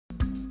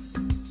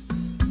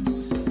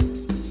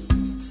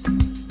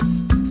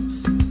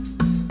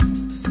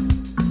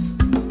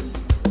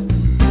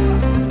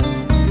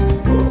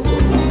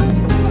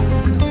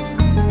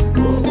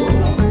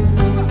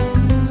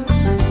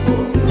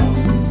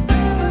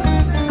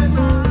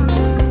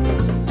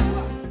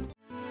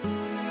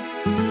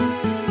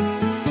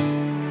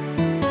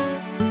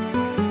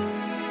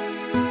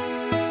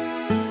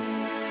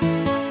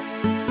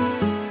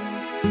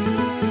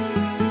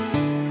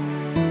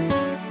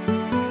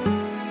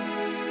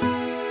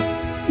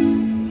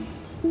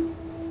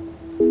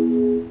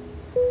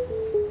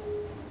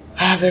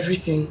have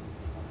everything.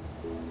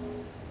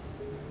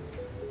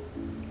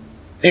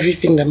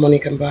 Everything that money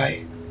can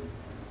buy.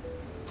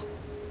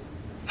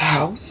 A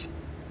house,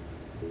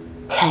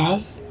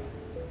 cars,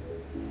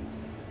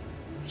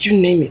 you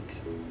name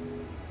it.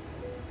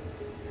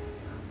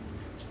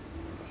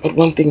 But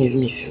one thing is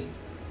missing.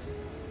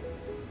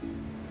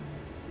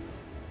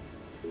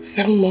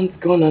 7 months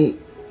gone and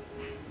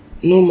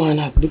no man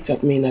has looked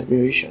at me in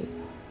admiration.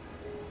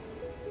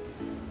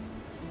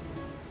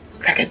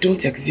 It's like I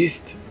don't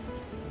exist.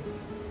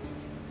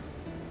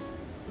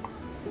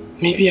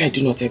 Maybe I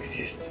do not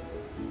exist.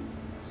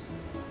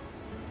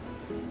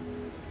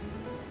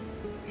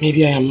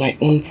 Maybe I am my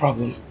own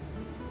problem.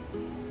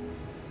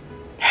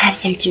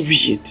 Perhaps I'm too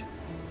rigid.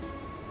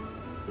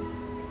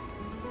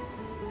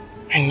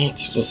 I need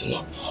to loosen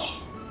up.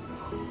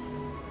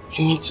 I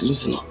need to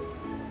loosen up.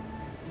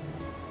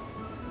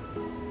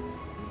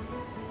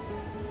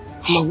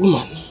 I'm a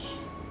woman.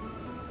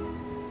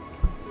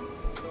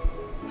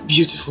 A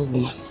beautiful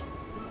woman.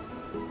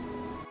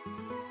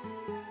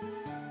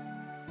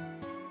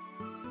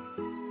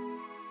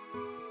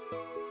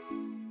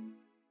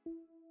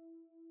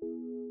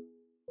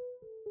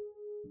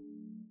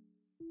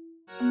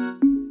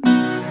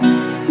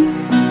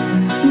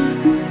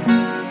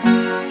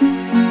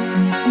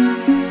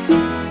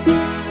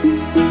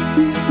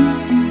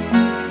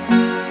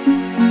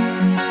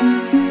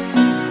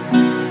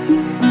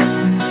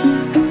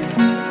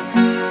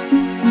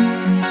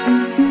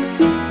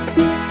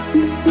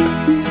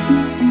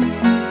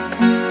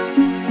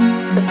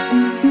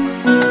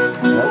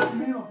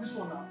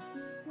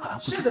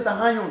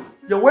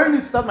 You're wearing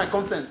it without my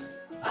consent.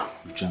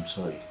 Luchy, I'm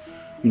sorry.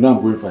 You know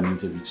I'm going for an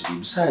interview today.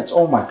 Besides,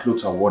 all my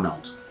clothes are worn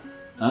out.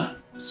 Huh?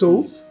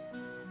 So?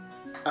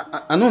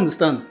 I don't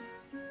understand.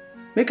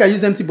 Make I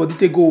use empty body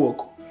to go work.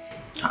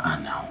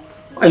 Now.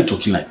 Why are you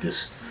talking like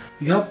this?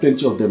 You have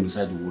plenty of them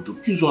inside the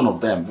wardrobe. Choose one of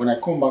them. When I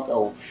come back,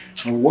 I'll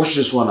wash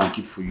this one and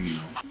keep for you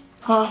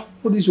now.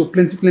 What is your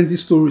plenty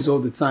stories all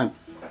the time?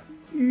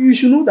 You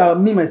should know that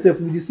me, myself,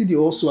 with the city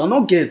also, I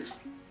not get.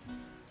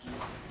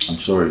 I'm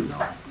sorry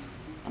now.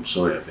 I'm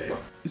sorry, I beg.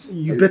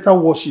 You better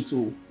wash it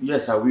all.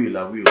 Yes, I will.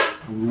 I will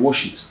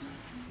wash it.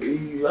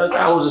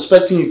 I was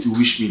expecting you to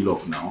wish me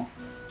luck now.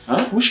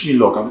 Huh? Wish me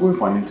luck. I'm going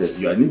for an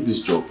interview. I need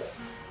this job.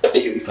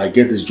 If I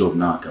get this job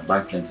now, I can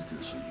buy plenty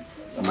things for you.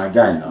 You're my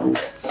guy now.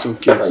 It's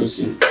okay.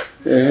 It's okay.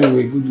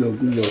 Anyway, good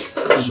luck.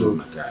 So,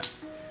 my guy.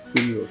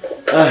 Good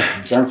luck.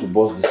 I'm trying to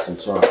boss this thing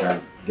so I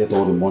can get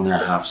all the money I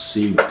have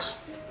saved.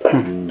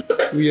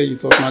 We hear you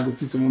talk now, go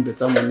feel someone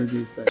better money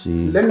this side.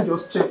 Let me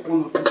just check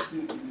one of these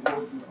things in the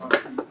wardrobe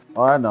and see.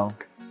 Alright now.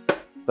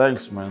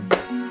 Thanks, man.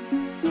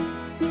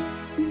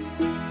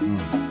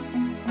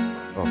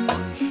 Oh,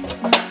 finish.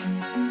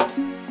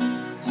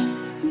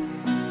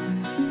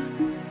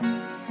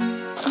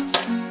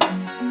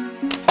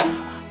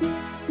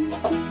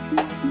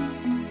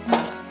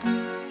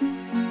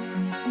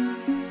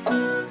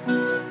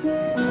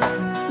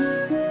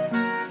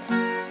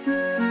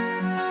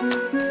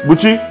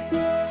 Luchy?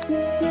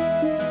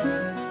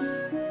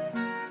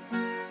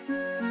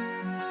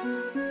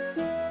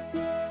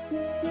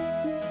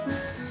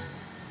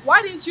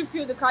 Why didn't you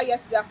fill the car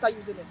yesterday after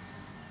using it?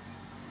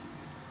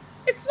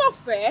 It's not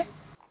fair.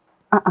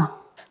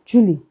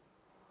 Julie,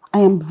 I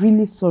am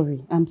really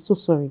sorry. I'm so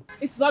sorry.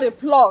 It's not a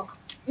plug.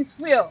 It's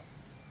fuel.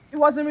 It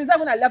was in reserve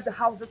when I left the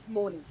house this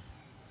morning.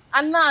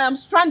 And now I am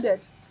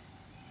stranded.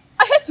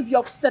 I hate to be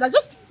upset. I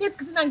just hate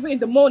getting angry in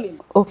the morning.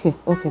 Okay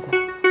then. Okay.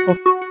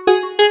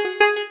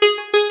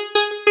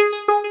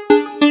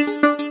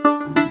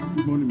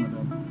 Good morning,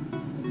 madam.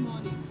 Good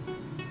morning.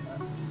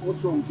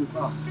 What's wrong with your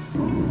car?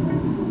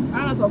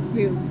 I'm out of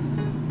fuel.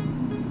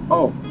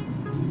 Oh,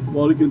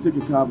 well, you can take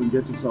a cab and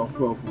get yourself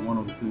fuel from one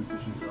of the police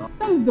stations around.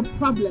 That is the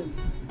problem.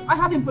 I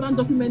have important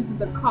documents in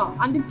the car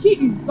and the key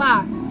is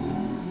bad.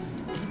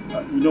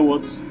 You know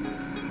what?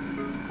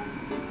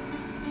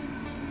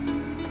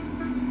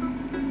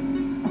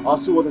 I'll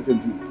see what I can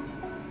do.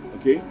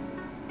 Okay?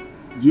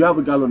 Do you have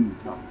a gallon in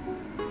the car?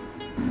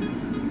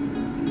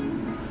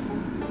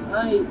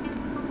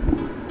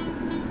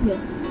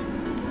 Yes.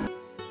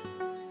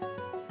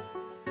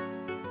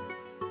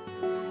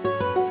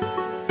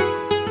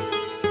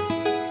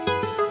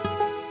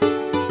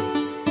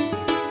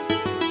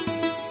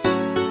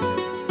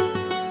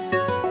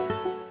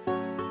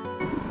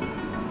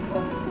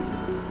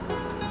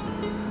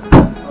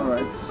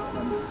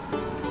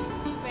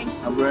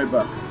 I'll be right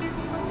back.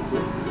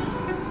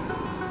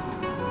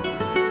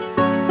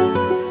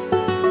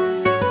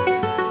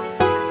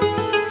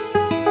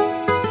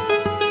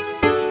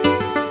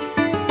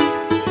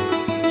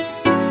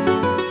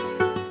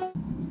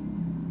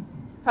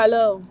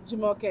 Hello,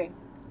 Jumoke.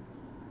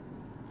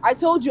 I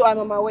told you I'm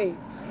on my way.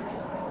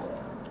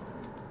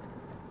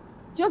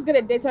 Just get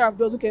a data of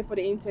those who came for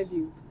the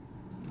interview.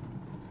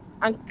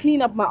 And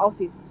clean up my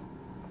office.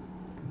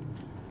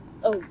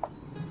 Oh.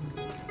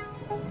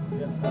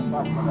 Yes, I'm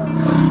back, madam.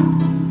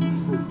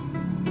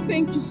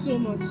 Thank you so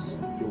much.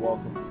 You're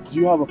welcome. Do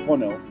you have a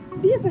funnel?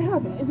 Yes, I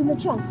have it. It's in the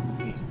trunk.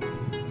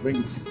 Bring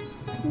it.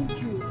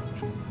 Thank you.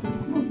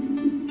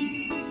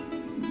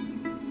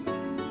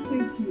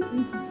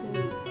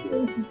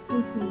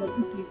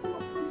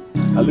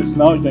 At least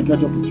now you can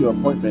catch up with your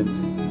appointments.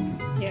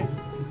 Yes.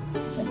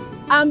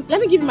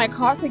 Let me give you my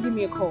card, so give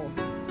me a call.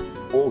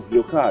 Oh,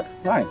 your card.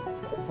 Fine.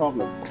 No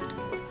problem.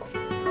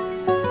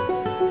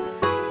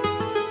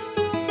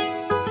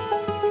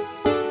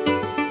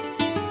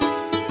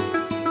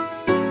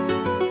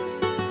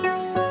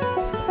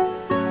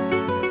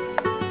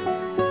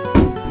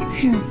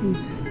 Here,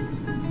 please.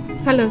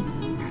 Hello.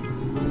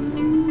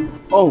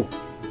 Oh,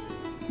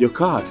 your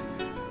card.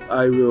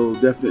 I will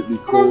definitely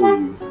call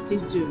you.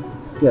 Please do.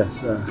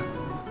 Yes,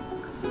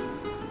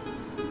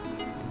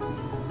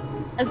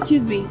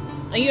 Excuse me.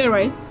 Are you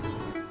alright?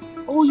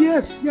 Oh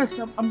yes,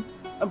 I'm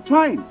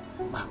fine.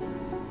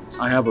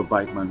 I have a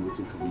bike man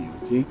waiting for me,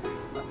 okay?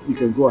 You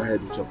can go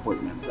ahead with your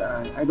appointments.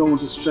 I don't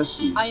want to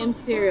stress you. I am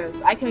serious.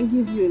 I can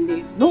give you a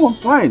lift. No, I'm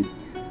fine.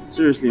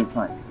 Seriously, I'm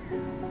fine.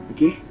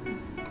 Okay?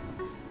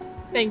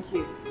 Thank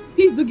you.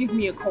 Please do give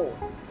me a call.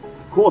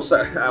 Of course,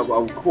 I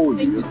will call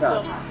you. Thank you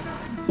so much.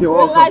 You're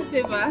You're a welcome.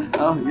 lifesaver.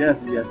 Oh,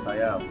 yes, I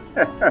am.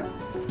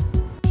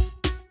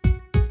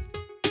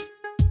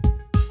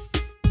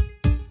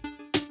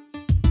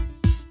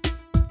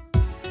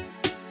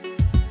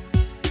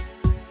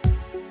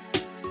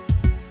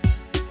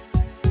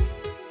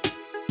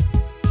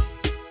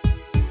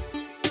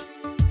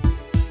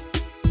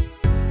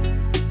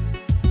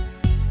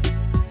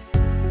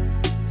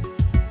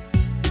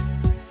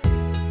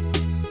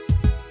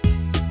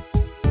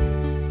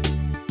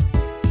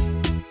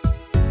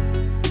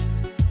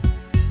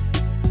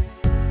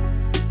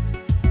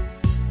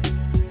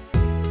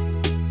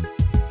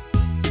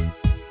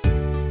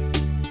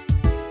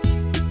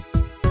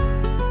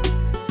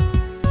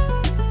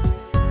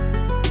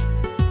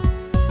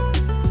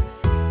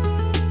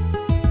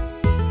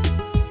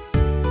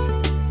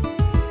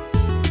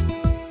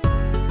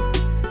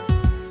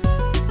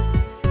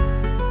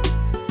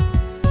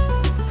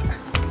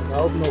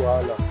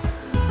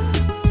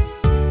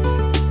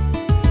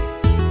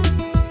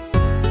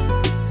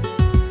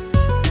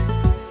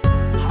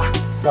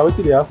 Now what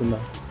did they happen now?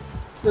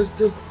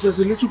 There's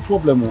a little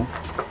problem, oh.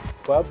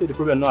 Perhaps the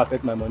problem not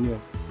affect my money.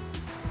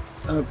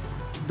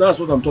 That's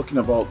what I'm talking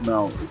about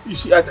now. You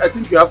see, I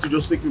think you have to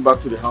just take me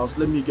back to the house.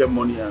 Let me get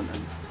money and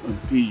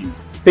pay you.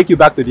 Take you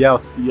back to the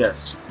house.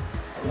 Yes.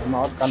 I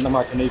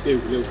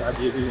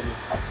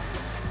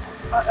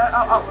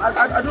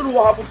don't know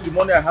what happened to the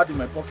money I had in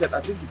my pocket. I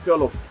think it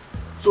fell off.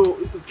 So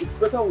it's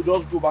better we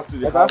just go back to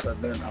the house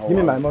and then I'll... Give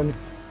me my money.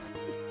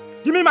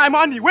 Give me my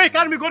money. Wait,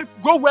 can't we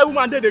go where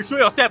woman there they show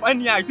yourself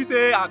any I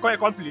say I can't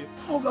complain.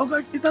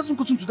 Oh, it hasn't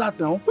gotten to that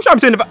now. Which I'm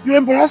saying you're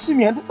embarrassing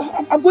me.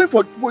 I'm going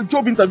for a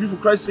job interview for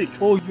Christ's sake.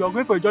 Oh, you are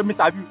going for a job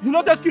interview. You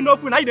know that skin no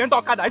food now you didn't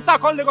talk that. It's a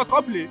call Lagos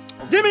complain.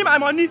 Give me my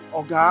money.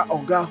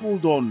 Oga,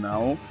 hold on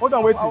now. Hold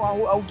on, wait.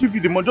 I'll give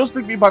you the money. Just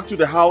take me back to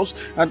the house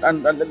and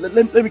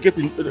let me get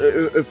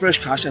a fresh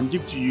cash and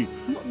give to you.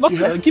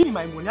 Give me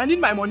my money. I need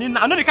my money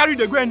now. I know they carry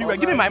the go anywhere.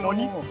 Give me my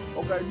money.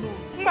 Okay, no.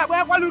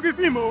 Why look at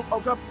him?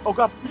 Oga,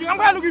 you can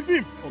look at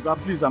him. Oga,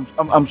 please,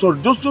 I'm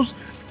sorry. Just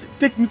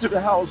take me to the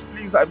house,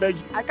 please. I beg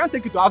you. I can't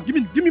take you to the house.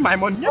 Give me my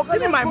money. Okay,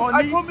 give me my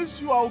money. I promise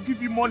you, I'll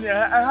give you money.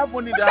 I have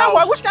money in the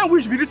house. Which can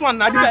wish be this one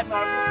now?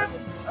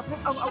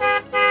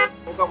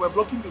 Oga, we're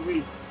blocking the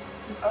way.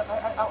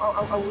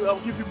 I'll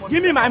give you money.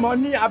 Give me my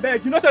money, I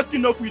beg. You know, say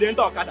skin no food, then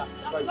talk that.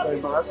 You're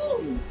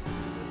embarrassing me.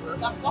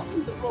 You're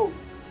blocking the road.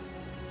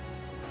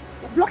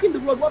 You're blocking the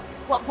road.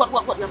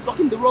 What? You're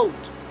blocking the road.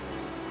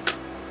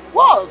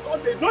 What?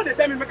 Don't they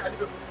tell me make I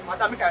leave.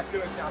 Madam, make I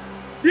explain what happened.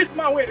 This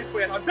man where this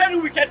way, a very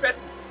wicked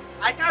person.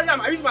 I carry him,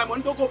 I use my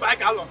money to go buy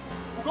gallon.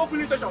 We go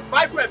police station,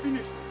 buy fuel,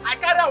 finish. I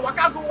carry him, I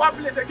can't go one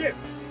place again.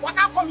 Why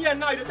can't come here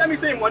now? They tell me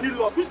saying money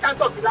lost. Which can't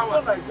talk with that one?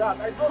 It's not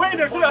like that. When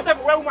you show yourself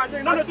a well woman,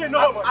 you don't say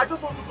no. I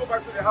just want to go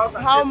back to the house.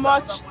 And how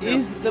much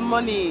is the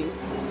money?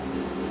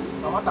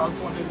 I'm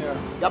 200 naira.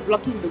 You're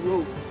blocking the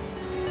road.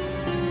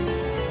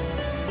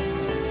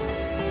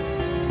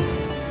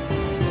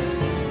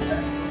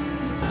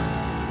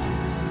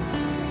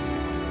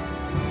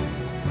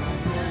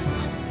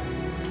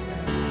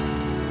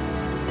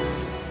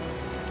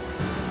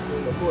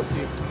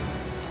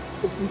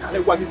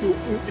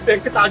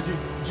 Thank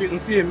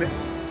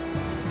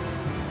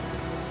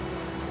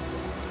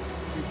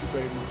you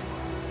very much.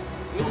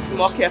 You need to be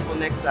more careful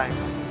next time.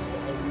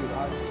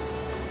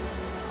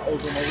 I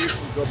was on my way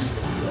for job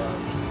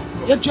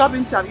interview. Your job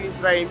interview is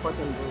very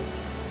important, bro.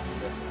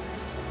 Yes, it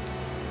is.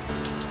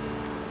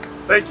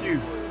 Thank you.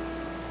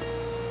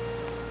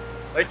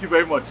 Thank you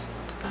very much.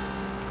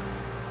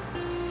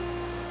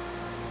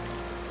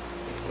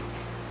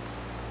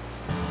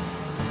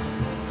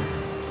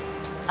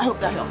 I hope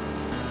that helps.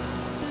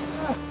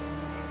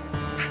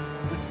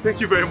 Thank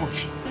you very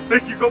much.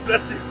 Thank you. God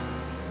bless you.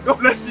 God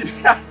bless you.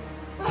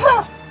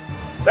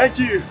 Thank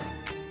you.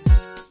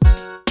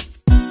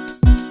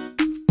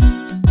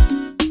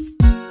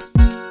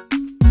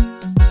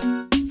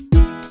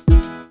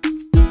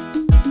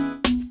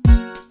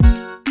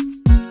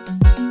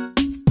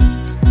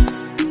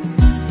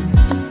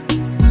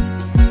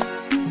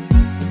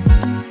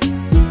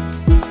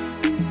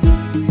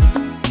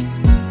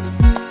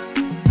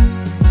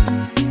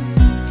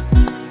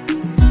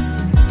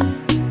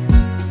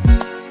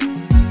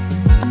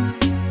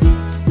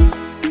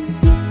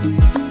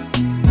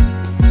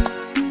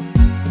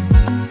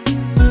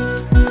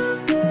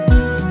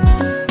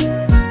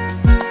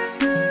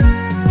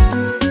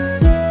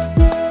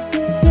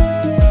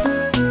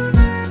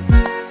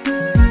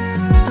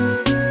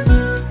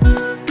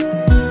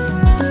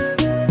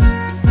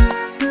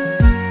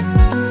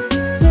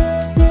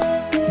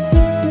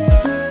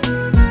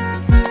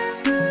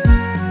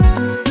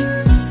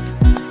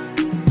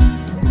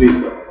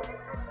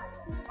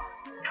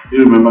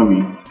 you remember me?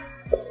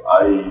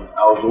 I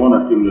was the one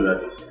that came the other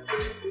day.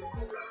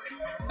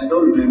 I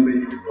don't remember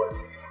you before.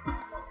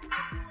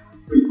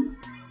 Wait,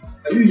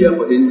 are you here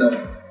for the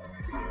interview?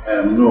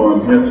 No,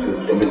 I'm here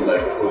to submit my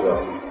proposal.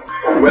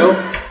 Well,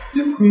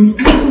 the screening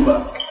is over,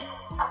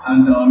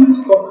 and I'm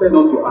instructed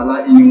not to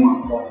allow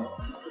anyone come.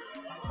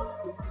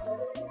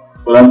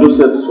 But I'm just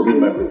here to submit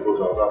my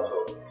proposal, that's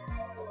all.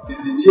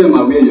 Is the GM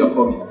aware you are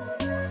coming?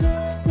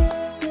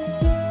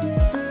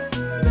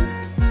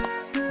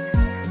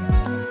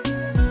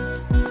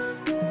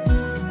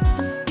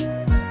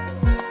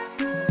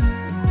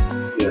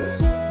 Yes.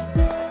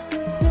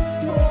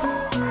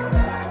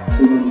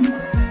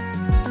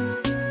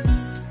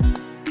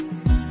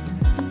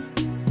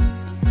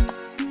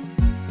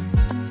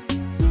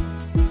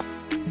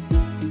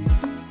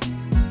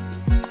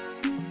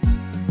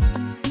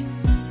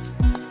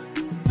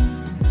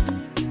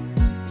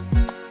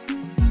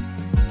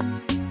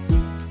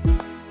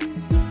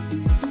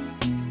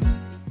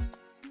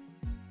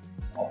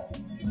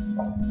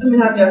 Let me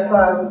have your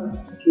file.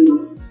 Okay.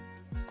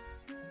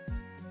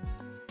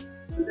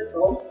 Is this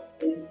all?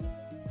 Yes.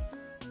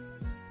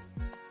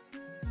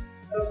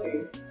 Okay.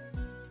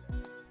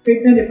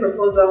 Prepare the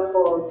proposal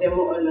for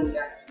demo oil and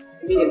gas.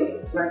 Immediately.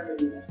 Right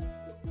away.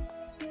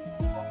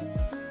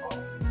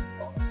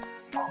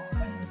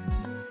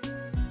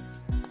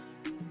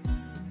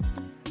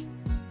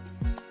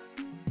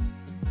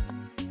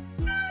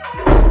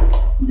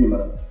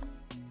 Madam.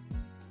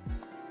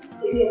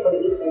 Here for the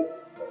evening.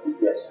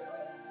 Yes.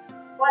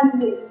 One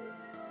day.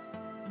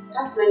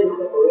 That's when you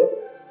correct.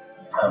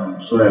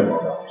 I'm sorry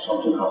about that.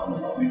 Something happened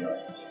on my way out.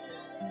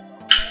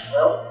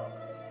 Well,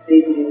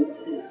 today we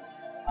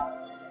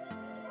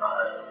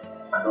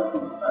I don't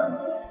understand.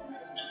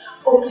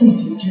 oh,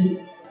 please, you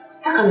do.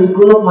 How can a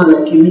grown-up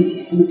man like you miss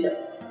his future?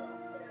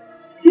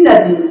 See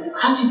that the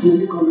hardship in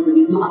this country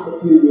is not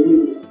affecting you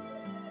anyway.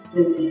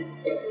 Let's see.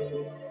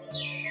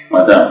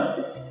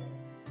 Madam,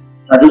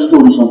 I just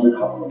told you something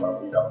happened on my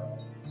way out.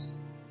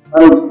 I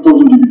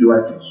doesn't give you the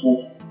right to insult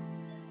me.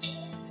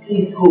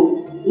 Please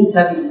go.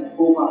 Interview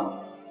over.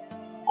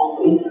 On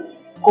the interview.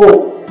 Go.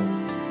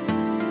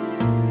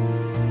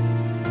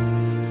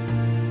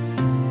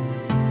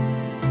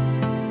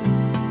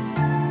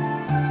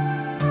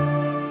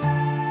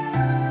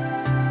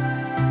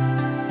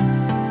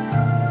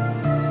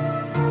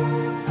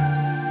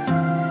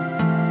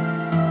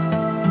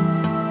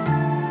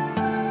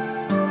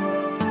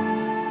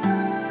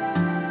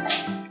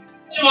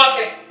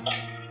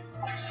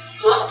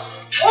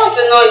 What's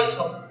the noise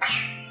for?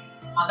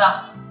 Madam,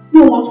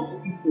 no one to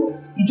put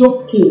people. He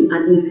just came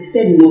and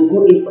insisted he must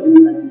go in for the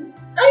interview.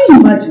 Can you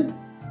imagine?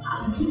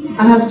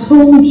 I have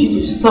told you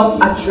to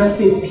stop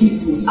addressing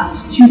people as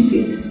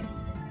stupid.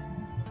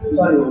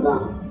 Sorry,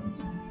 madam.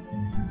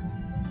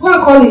 Go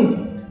and call him.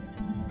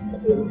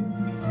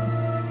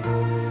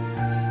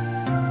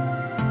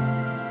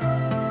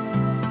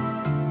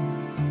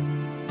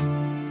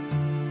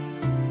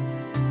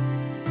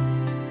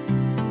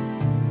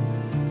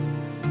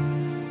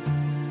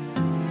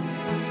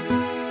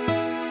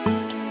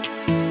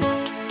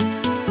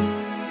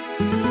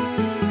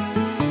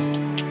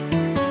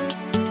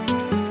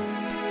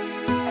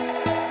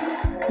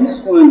 This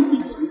one,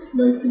 it looks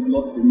like you've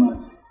lost the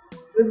match.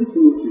 Is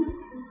everything okay?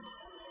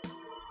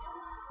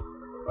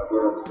 My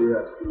brother today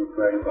has been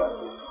very bad.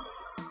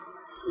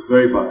 It's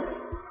very bad.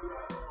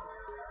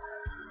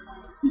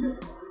 See,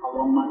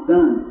 our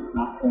madam,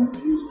 now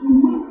confused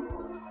woman.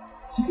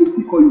 She can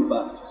still call you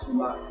back. Just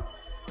relax.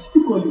 She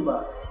can call you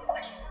back.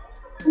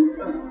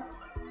 Understand?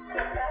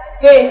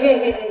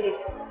 Hey.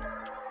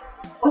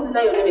 What's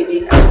that your name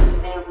again?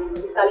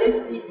 Mr.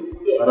 Leslie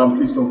is here. Madam,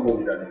 please don't call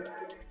me that name.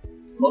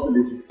 Not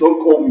lazy. Don't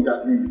call me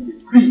that name again,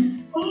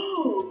 please.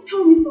 Oh,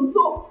 tell me some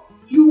talk.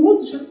 You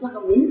want to shout back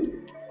at me?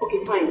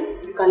 Okay, fine.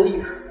 You can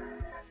leave.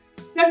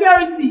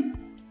 Security.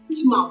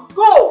 Fish mouth.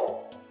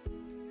 Go!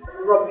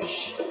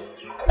 Rubbish.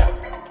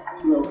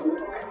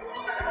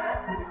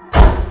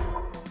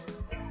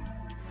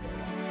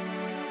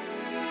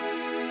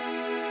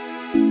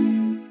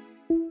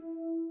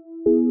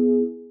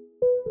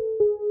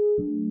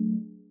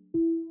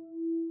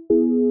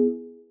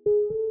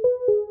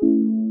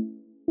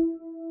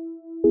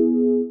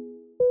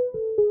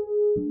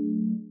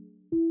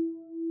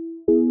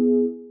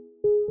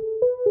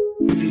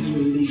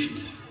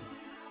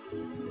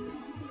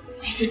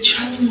 He's a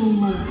charming young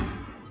man.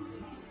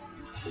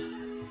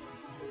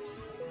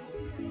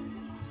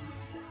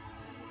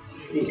 I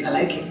think I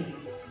like him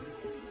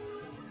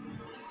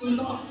a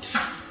lot.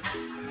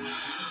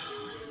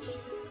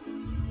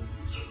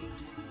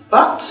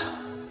 But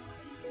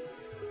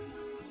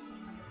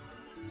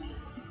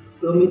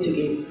we'll meet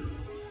again.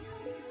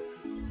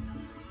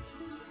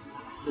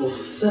 We'll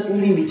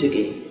certainly meet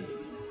again.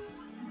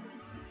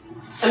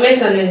 I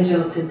met an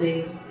angel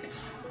today.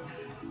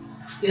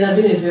 It had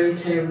been a very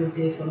terrible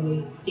day for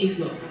me, if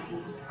not for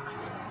him.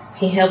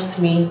 He helped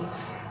me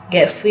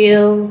get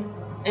fuel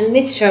and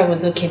made sure I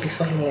was okay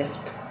before he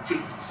left.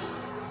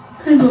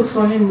 Thank God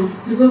for him.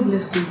 God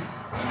bless him.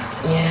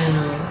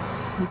 Yeah.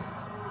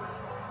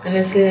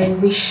 Honestly, I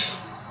wish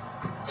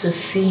to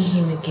see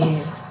him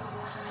again.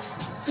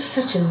 He's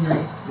such a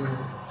nice man.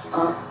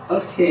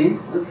 Okay.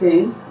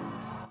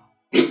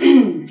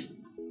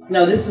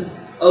 Now this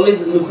is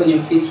always the look on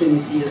your face when you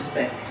see your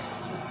spec.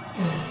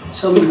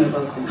 Tell me more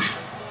about him.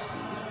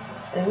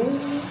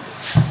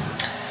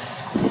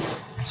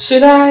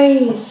 Should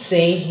I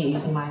say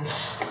he's my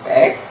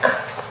spec?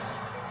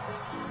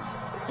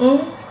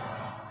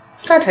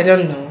 That I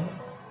don't know.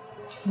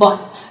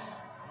 But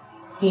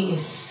he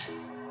is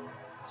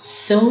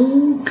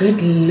so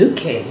good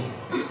looking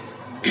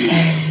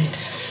and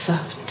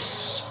soft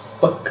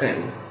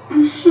spoken.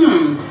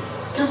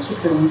 That's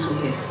what I want to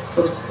hear.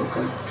 Soft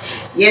spoken.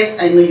 Yes,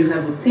 I know you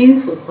have a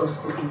thing for soft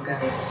spoken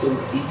guys. So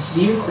did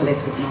you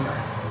collect his number?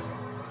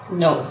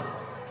 No.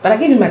 But I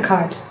gave him my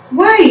card.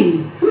 Why?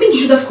 I mean, you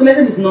should have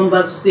collected his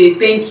number to say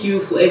thank you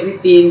for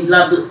everything,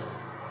 blah blah.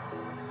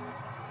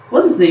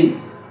 What's his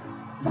name?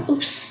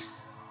 Oops.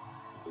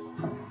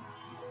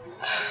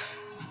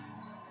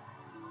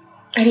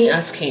 I didn't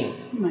ask him.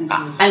 Oh my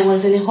God. I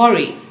was in a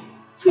hurry.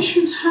 You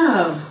should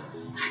have.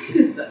 At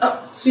least,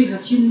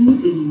 sweetheart, you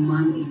need a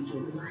man in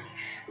your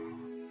life.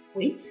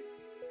 Wait.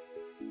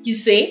 You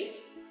say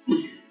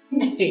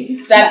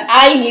that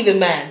I need a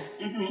man?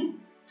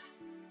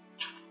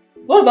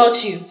 What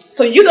about you?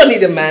 So you don't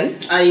need a man?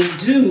 I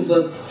do,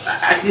 but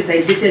at least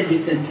I dated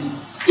recently.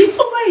 It's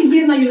over a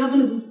year now, you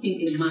haven't even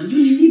seen a man. You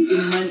need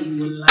a man in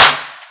your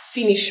life.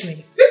 Finish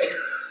me.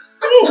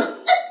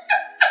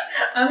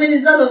 I mean,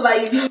 it's all over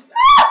you.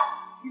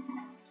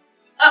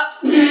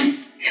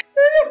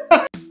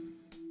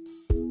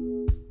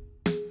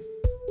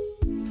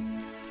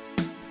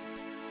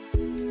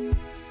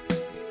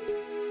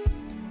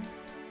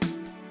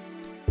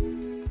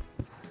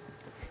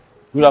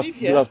 Good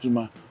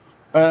afternoon,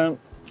 ma'am.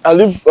 I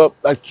live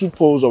like 2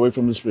 poles away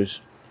from this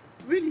place.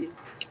 Really?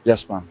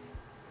 Yes, ma'am.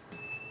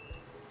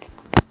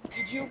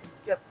 Did you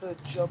get the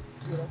job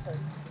the other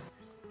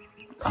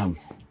time?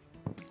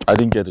 I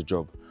didn't get the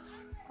job.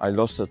 I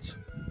lost it.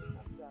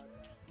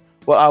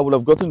 Well, I would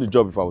have gotten the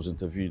job if I was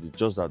interviewed. It's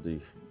just that the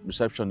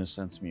receptionist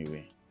sent me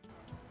away.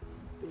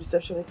 The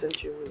receptionist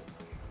sent you away?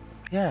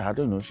 Yeah, I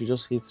don't know. She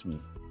just hates me.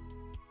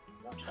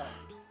 That's sad.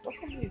 What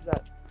company is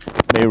that?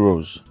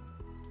 Mayrose.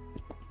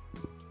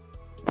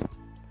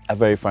 A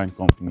very fine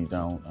company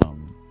down.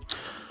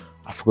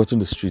 I've forgotten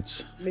the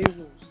street.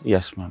 Mayrose?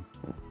 Yes, ma'am.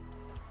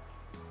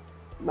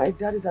 My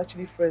dad is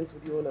actually friends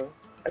with the owner.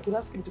 I could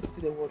ask him to put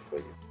in a word for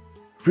you.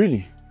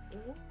 Really? Do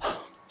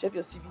you have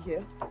your CV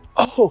here?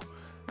 Oh,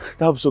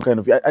 that was so kind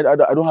of you. I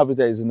don't have it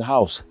there. It's in the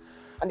house.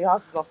 And your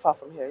house is not far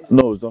from here, is it?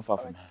 No, it's not far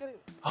from here.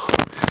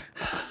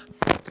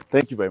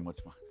 Thank you very much,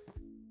 ma'am.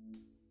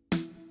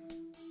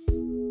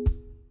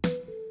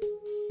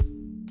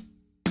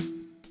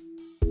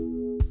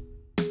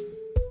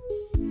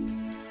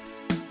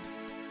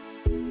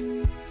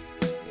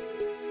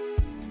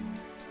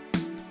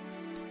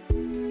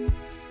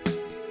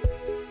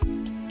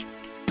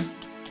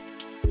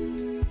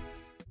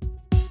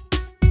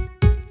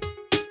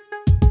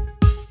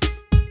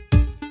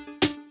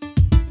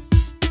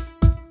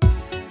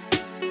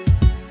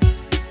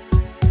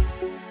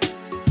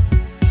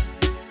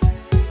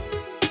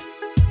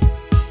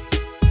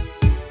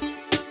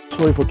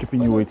 Sorry for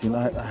keeping you waiting.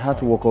 I had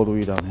to walk all the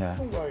way down here.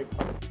 Don't worry.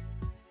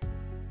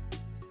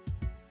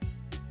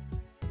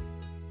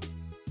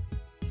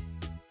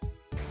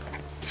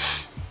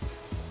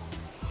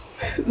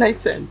 Nice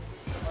scent.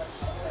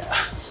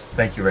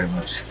 Thank you very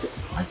much,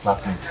 my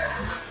flatmate.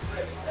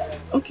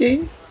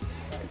 Okay.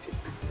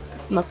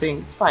 It's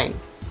nothing. It's fine.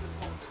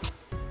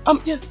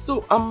 Yes,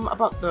 so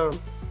about the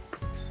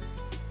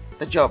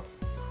job.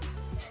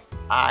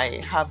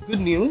 I have good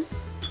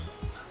news.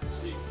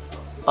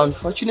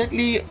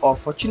 Unfortunately or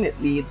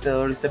fortunately,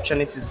 the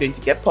receptionist is going to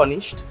get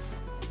punished.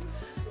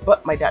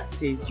 But my dad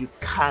says you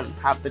can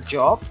have the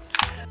job.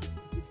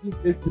 You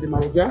give this to the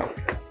manager.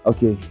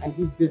 Okay. And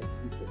give this to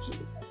the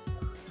receptionist.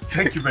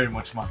 Thank you very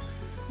much, ma.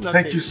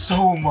 Thank you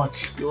so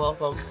much. You're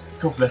welcome.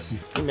 God bless you.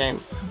 Amen.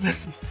 God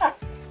bless you.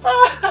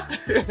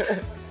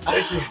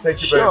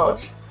 Thank you Sure. very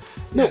much.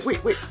 No,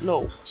 Yes. wait,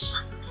 no.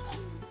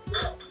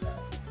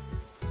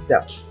 Sit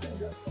down.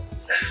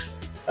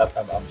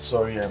 I'm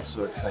sorry, I'm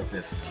so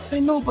excited.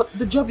 Say no, but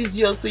the job is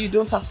yours, so you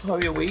don't have to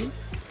hurry away.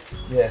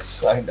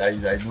 Yes, I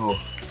know.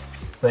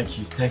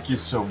 Thank you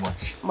so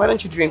much. Why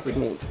don't you drink with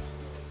me?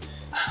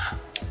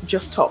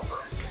 Just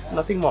talk,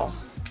 nothing more.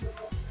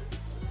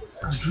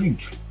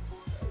 Drink?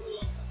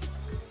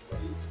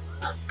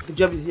 The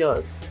job is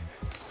yours.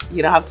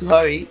 You don't have to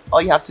hurry.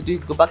 All you have to do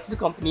is go back to the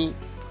company,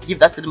 give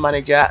that to the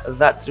manager,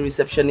 that to the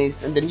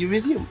receptionist, and then you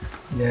resume.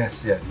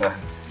 Yes.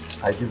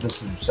 I give this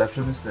to the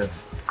receptionist, then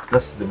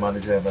this to the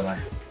manager, and then I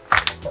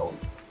pass that one.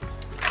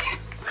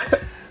 Yes.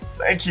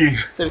 Thank you.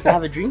 So we can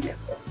have a drink?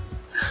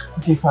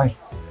 Okay, fine.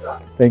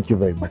 Thank you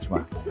very much,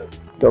 man.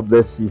 God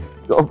bless you.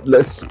 God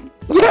bless you.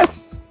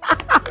 Yes!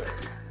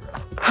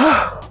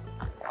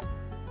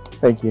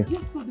 Thank you.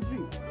 Yes, so the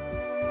drink.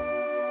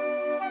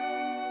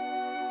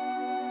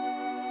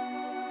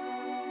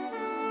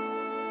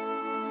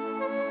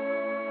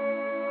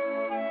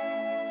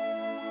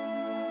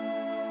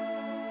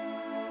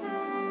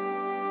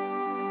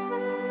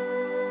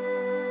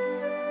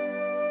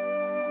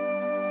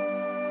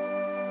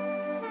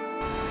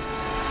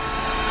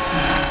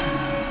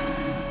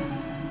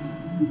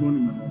 Good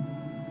morning, madam.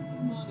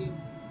 Good morning.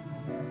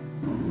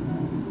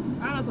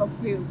 I'm out of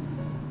fuel.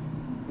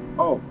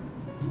 Oh,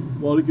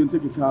 well, you can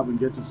take a cab and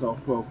get yourself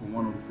fuel from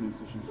one of the filling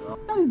stations.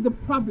 That is the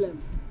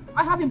problem.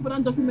 I have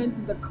important documents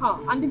in the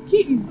car and the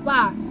key is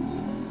bad.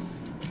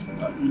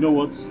 You know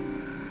what?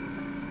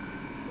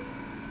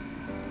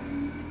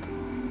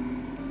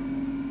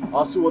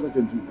 I'll see what I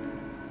can do.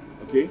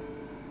 Okay?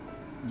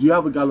 Do you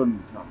have a gallon in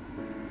the car?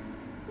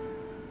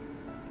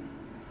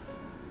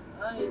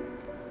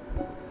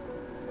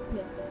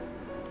 Yes, sir.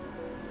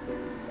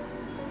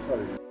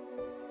 Sorry.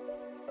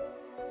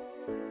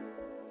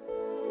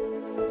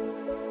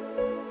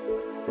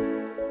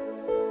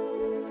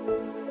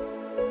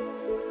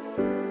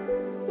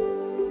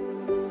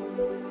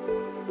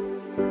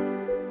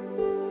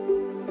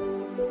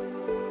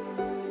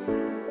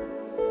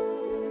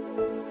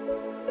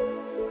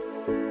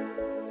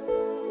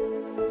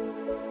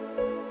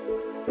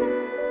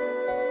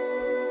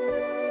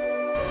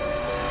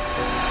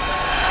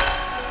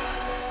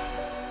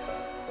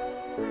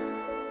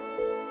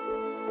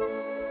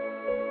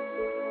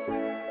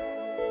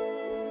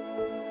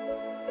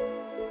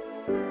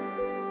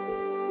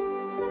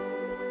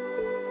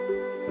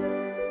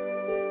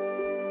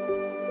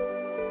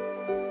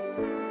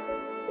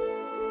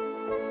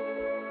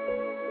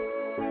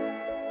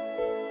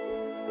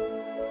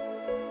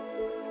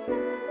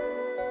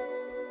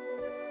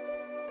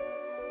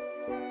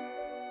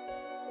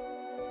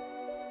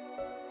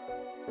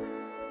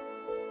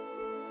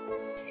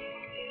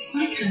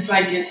 Why can't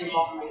I get him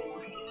off my mind?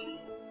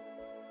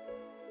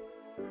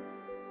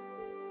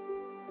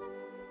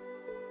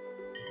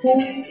 Who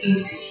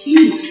is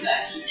he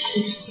that he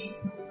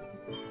keeps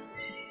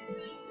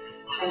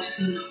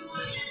crossing my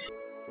mind?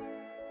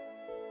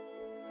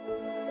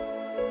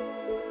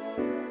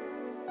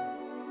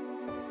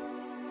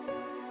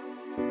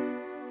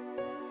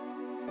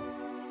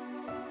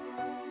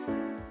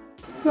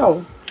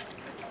 So,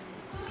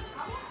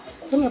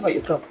 tell me about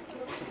yourself.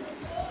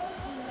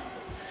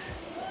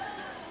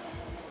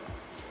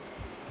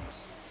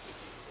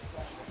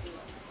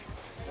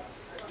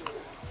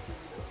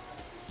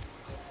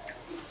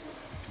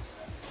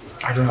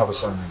 I don't have a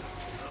son.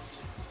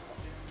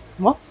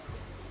 What?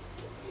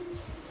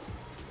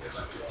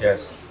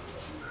 Yes.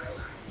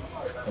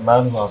 A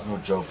man who has no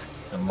job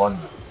and money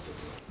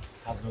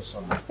has no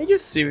son. Are you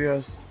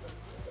serious?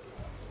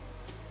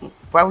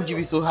 Why would you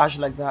be so harsh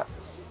like that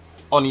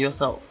on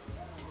yourself?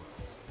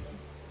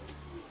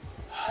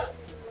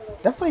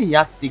 That's not a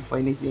yardstick for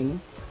anything.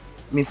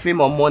 I mean,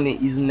 fame or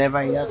money is never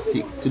a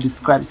yardstick to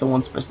describe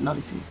someone's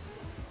personality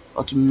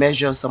or to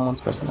measure someone's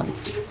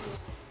personality.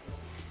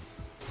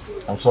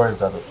 I'm sorry if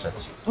that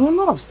upsets you. I'm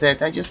not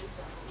upset. I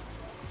just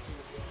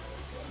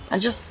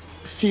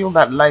feel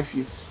that life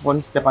is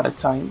one step at a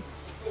time.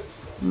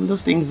 And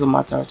those things don't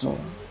matter at all.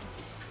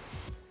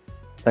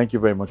 Thank you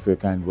very much for your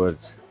kind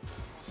words.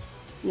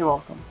 You're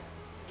welcome.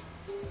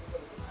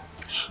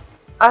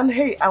 And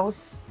hey, I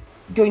was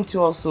going to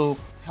also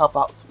help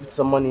out with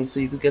some money so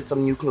you could get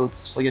some new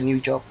clothes for your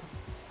new job.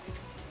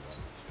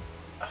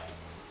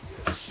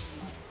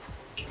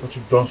 But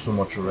you've done so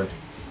much already.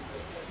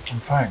 I'm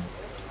fine.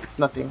 It's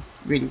nothing,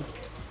 really.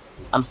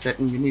 I'm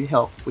certain you need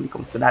help when it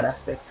comes to that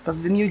aspect because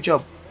it's a new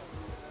job.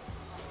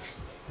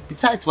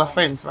 Besides, we're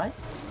friends, right?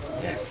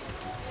 Yes,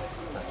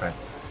 we're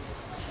friends.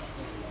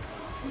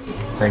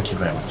 Thank you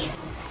very much.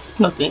 It's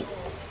nothing.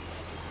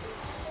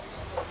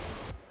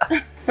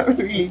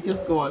 Really,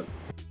 just go on.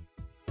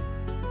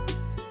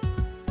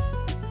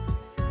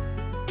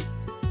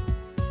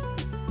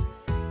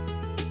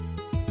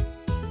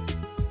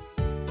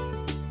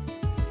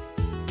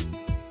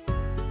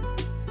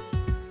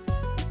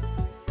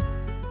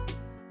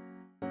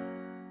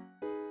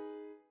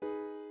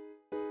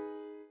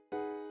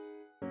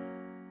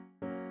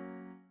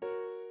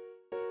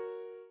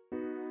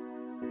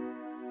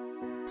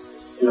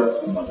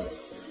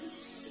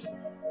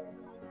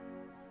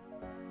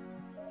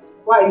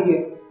 Why are you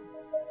here?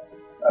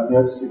 I'm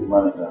here to see the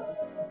manager.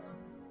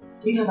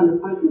 Do you have an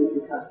appointment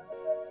with her?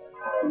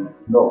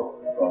 No,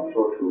 but I'm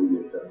sure she'll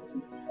be here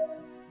soon.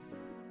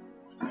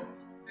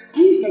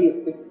 Can you hear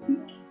yourself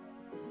speak?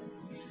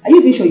 Are you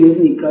even sure you're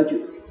even a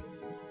graduate?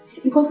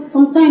 Because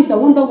sometimes I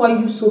wonder why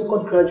you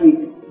so-called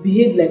graduates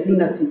behave like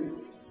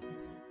lunatics.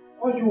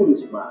 Why you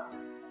always mad?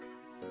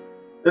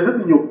 Is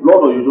it in your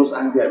blood or you're just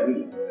angry at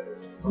me?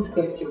 Good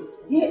question.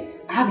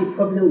 Yes, I have a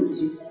problem with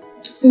you.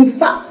 In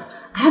fact,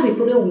 I have a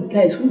problem with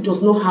guys who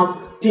does not have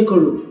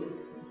decorum.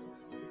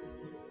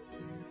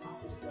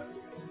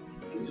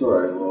 It's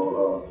alright,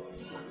 well,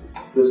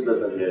 this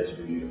letter here is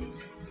for you.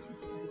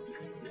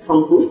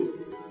 From who?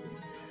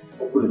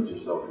 Open it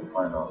yourself and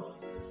find out.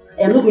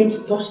 I am not going to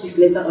touch this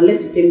letter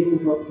unless you tell me who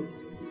brought it.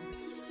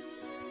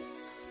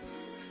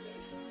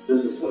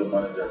 This is for the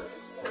manager.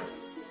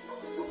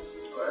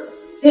 Alright?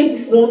 Take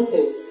this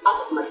nonsense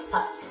out of my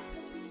sight.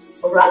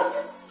 Alright?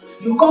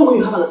 You come when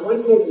you have an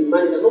appointment with the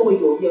manager, not when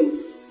you're here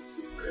with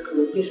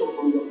recommendation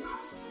from your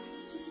past.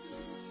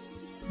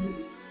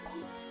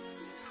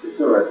 It's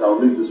alright, I'll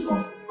leave this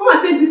one. Come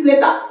and take this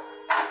letter.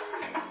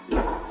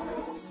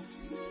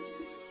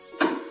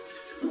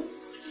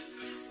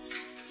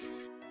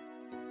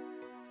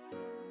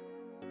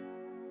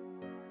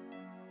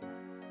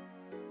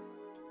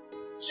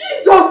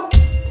 Jesus!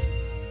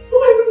 Oh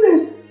my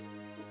goodness!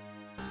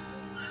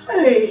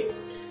 Hey!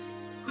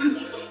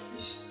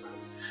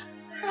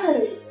 Hey!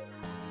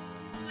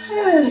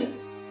 Hey!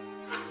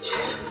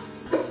 Jesus!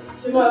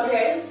 You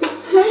okay?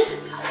 Hey?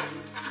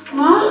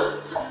 Ma?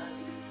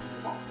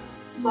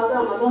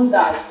 Madam, I don't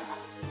die.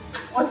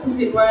 What is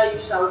it? Why are you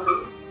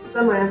shouting?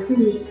 Madam, I am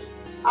finished.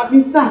 I've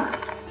been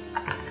sacked.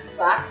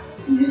 Sacked?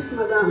 Yes,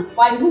 madam.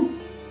 By who?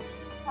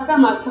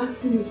 Madam has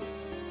sacked me.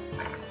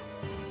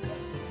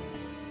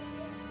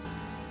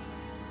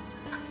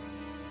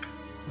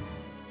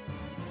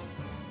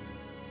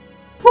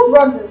 Who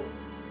brought them?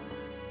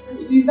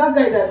 It is that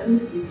guy that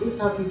missed his boot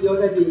up the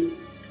other day.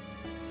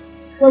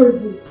 Where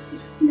is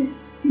he?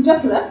 He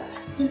just left.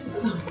 He just left? Yes,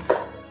 madam.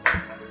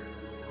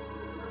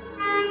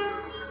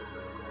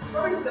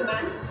 Where is the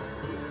man?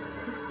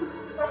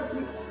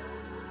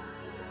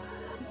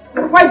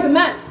 Where is the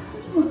man?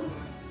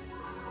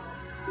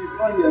 He's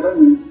not here, that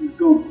means he's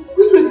gone.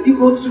 Which way did he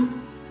go to?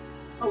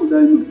 How would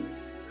I know?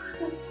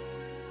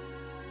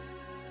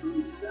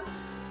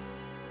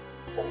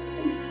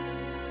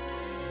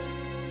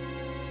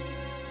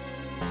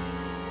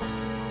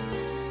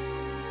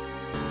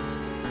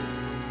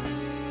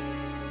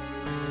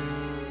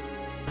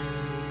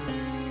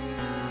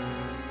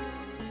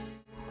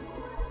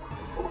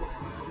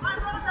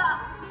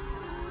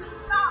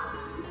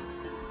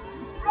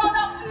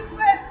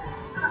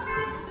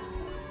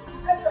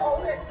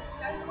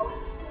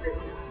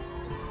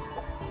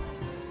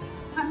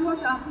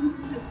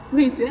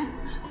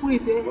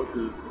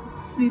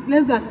 Please,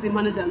 let's go and see the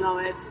manager now.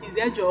 It's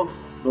their job.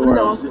 Don't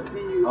Manager worry, wants to see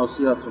you. I'll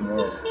see her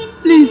tomorrow.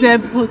 Please,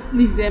 boss,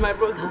 please, my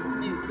brother,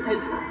 please,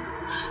 help.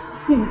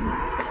 Please,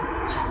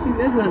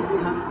 let's go and see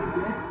her.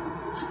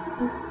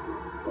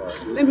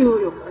 Please. Let me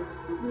hold your phone.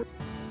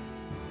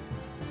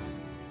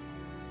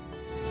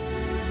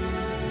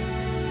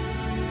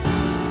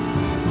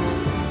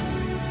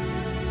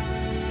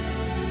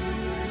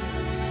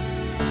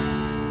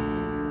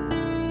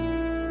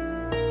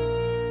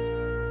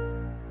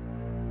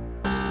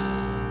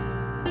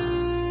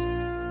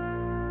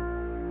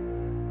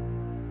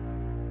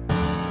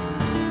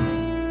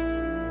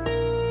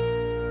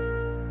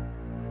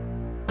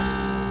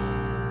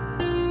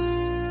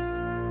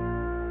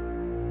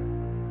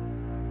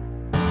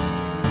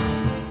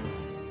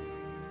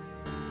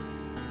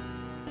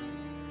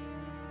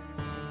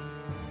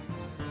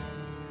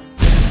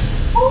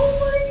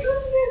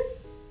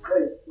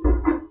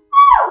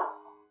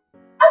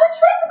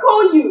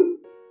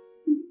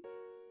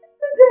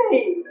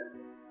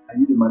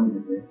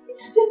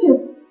 Yes.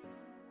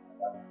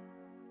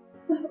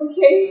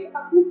 Okay,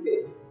 I'll move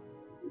it.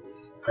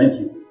 Thank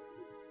you.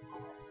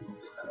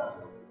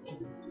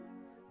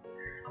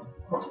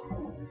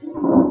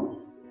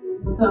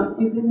 Madam,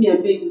 please leave me a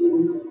baby.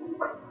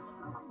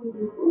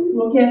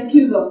 Okay,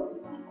 excuse us.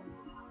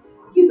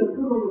 Excuse us,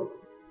 come on.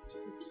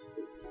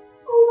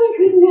 Oh my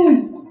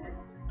goodness.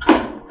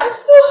 I'm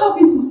so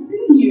happy to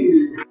see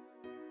you.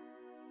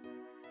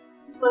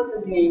 Once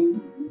again,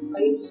 I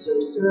am so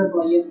sorry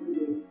about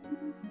yesterday.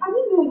 I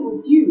didn't know it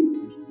was you.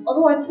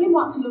 Although I came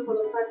out to look for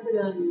the person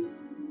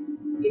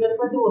and the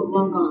person was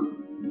long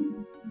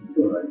gone. It's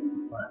alright,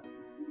 it's fine.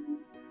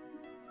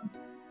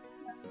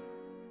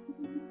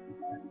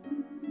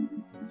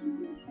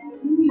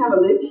 Let me have a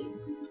look.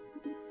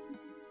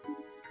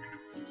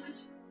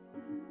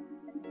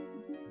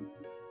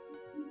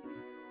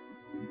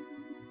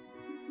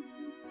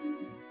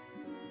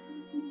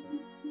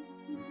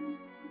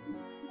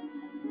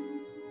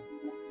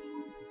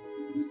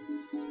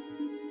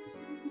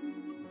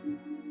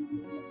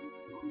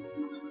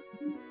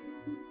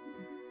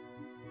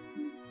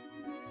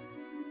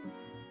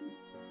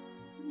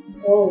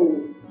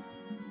 Oh,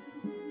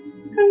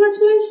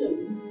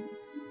 congratulations.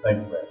 Thank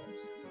you very much.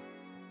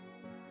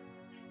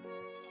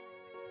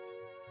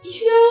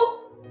 You know,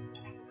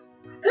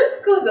 this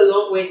goes a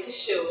long way to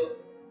show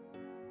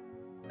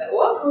that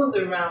what goes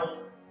around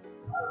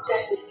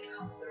definitely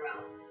comes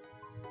around.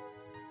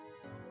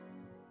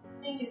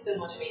 Thank you so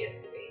much for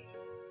yesterday.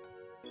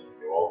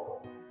 You're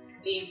welcome.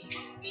 It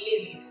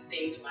really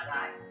saved my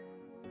life.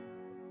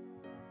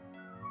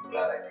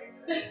 Glad I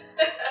did.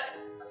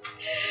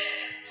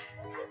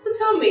 So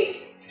tell me,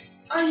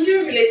 are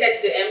you related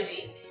to the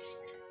MD?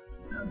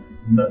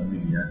 Not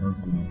really, I don't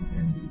really know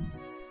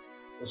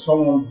MDs.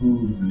 Someone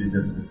who's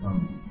related to the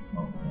family.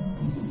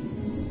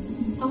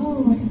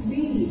 Oh, I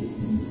see.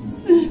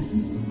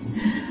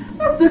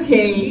 That's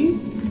okay.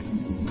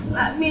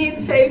 Let me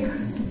take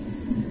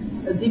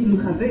a deep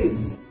look at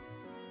this.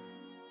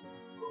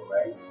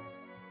 Alright.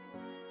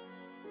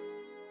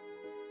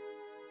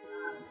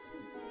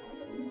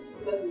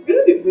 That's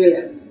gonna be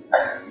brilliant.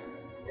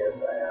 Yes,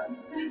 I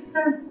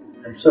am.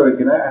 I'm sorry,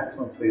 can I ask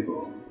one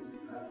favor?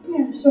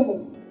 Yeah,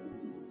 sure.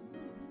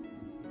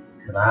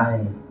 Can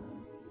I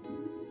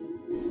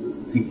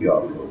take you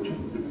out for a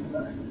drink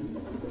tonight?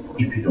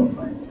 If you don't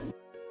mind.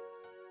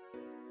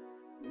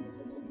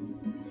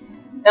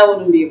 That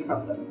wouldn't be a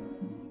problem.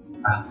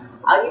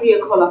 I'll give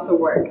you a call after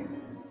work.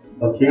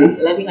 Okay.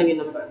 Let me have your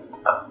number.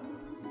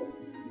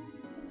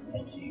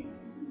 Thank you.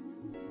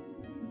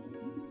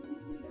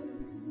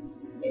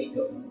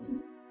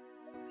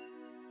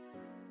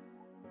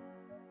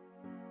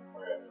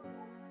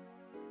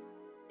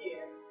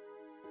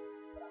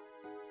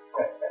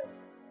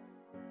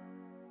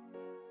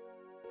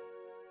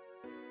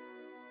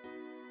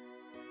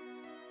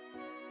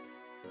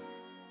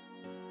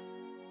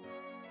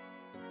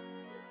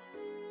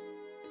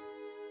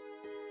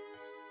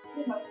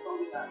 You have to call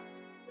me back.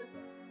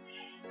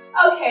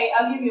 Okay,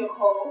 I'll give you a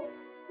call.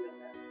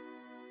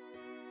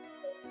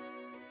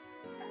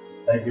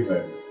 Thank you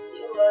very much.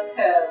 You're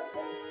welcome.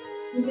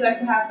 Would you like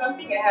to have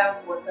something? I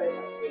have water in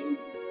my fridge.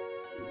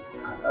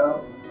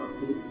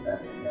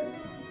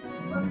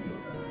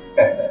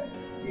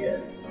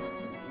 Yes.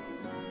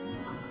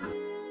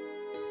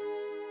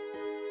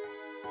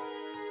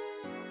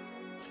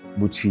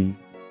 Luchy,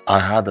 I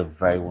had a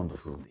very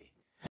wonderful day.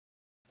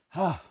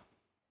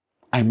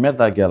 I met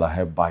that girl I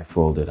helped buy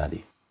for all the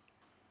daddy.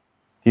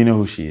 Do you know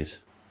who she is?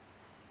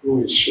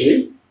 Who is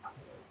she?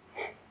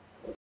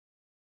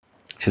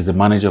 She's the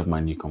manager of my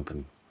new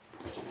company.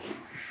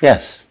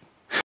 Yes.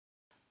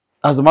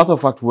 As a matter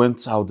of fact, we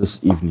went out this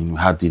evening, we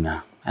had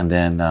dinner, and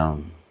then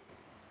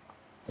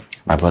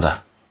my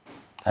brother,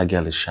 that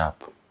girl is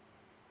sharp.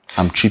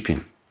 I'm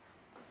tripping.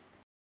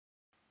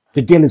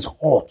 The girl is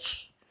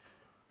hot.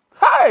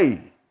 Hi!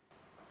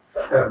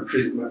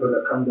 Please, my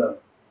brother, calm down.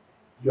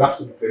 You have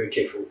to be very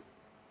careful.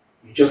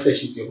 You just said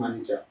she's your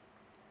manager.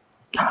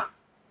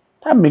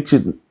 That makes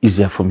it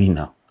easier for me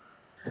now.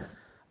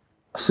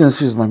 Since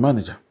she's my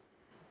manager,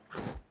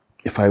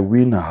 if I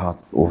win her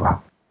heart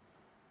over,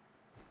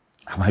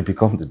 I might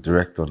become the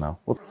director now.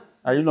 What?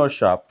 Are you not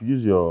sharp?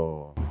 Use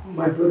your...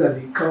 My brother,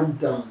 they calm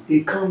down.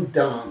 They calm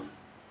down.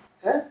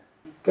 Eh?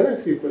 Can I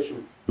ask you a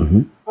question?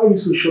 How are you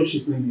so sure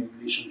she's not in a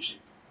relationship?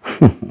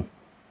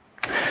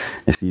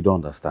 You see, you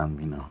don't understand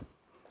me now.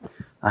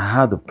 I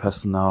had a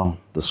personal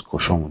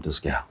discussion with this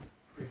girl.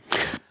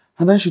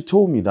 And then she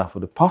told me that for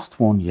the past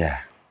 1 year,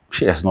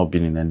 she has not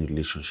been in any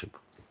relationship.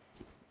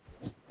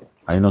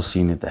 Are you not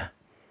seeing it there?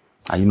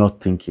 Are you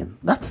not thinking?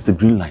 That's the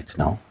green light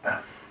now.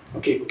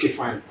 Okay,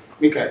 fine.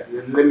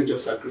 Let me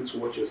just agree to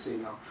what you're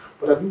saying now.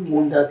 But have you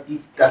wondered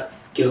if that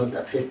girl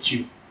that helped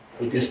you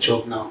with this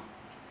job now,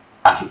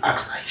 have you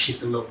asked her if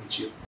she's in love with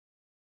you?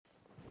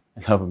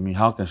 In love with me?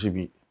 How can she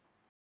be?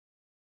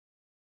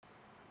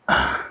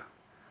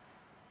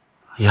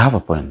 You have a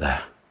point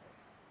there.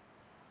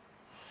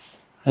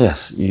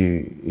 Yes,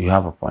 you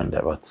have a point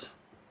there, but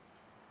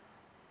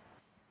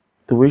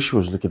the way she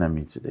was looking at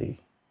me today,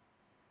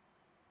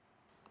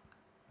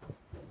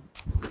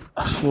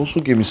 she also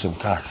gave me some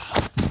cash.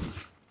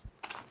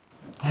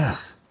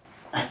 Yes.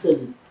 I said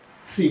it.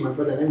 See, my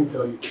brother, let me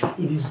tell you,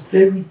 it is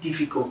very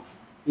difficult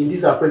in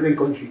this our present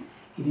country.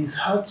 It is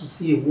hard to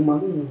see a woman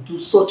who will do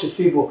such a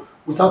favor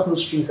without no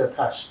strings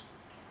attached.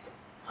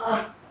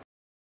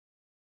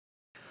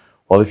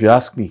 Well, if you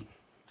ask me,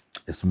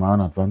 it's to my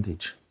own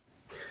advantage.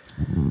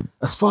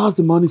 As far as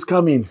the money's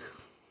coming,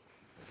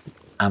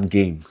 I'm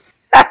game.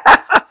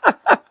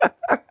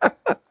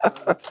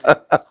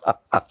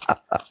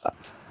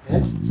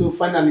 So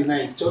finally now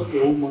it's just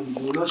your own money.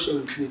 You will not share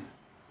with me.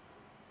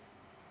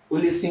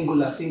 Only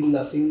singular.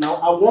 Now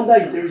I wonder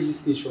if you reach this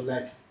stage for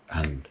life.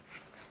 And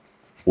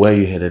where are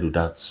you headed with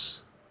that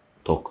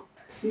talk?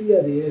 See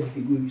where the head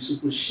they go, you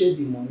supposed to share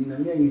the money. Now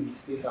me and you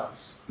stay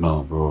house.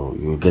 No, bro,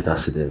 you'll get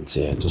accidents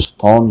here. Just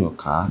turn your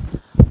car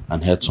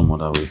and head some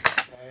other way.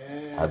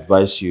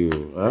 Advise you.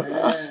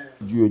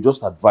 You're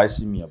just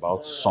advising me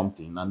about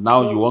something, and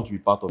now you want to be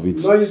part of it.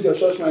 You don't use your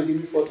church man, give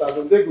me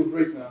 4,000. They go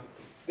break now.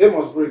 They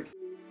must break.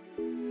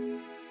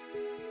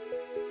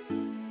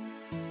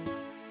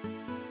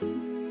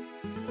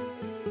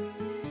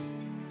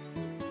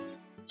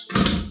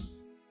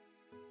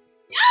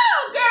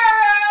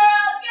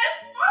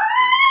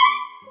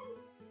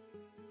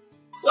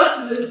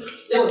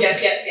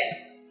 Guess.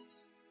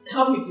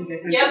 Help me, please.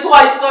 Guess who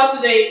I saw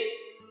today?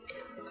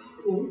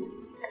 Who?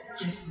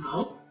 Guess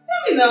now.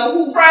 Tell me now.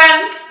 Who?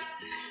 Friends.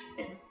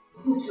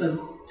 Who's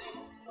friends?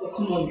 Oh,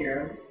 come on,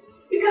 girl.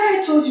 The guy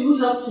I told you who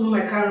helped me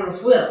my car on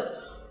fuel.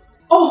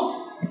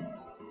 Oh,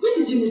 where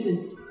did you meet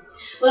him?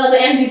 Well, the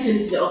MD sent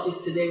me to the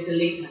office today with a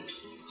later.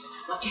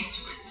 But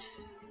guess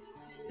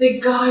what? The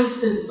guy's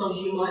sense of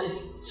humor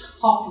is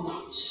top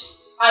notch.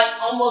 I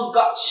almost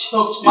got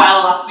choked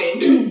while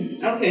laughing.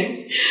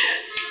 Okay.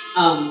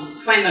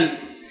 Finally.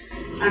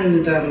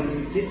 And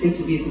this seems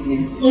to be a good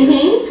news.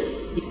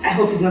 I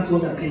hope it's not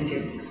what I'm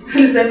thinking.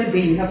 Because every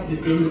day you have to be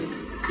saying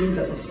in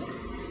the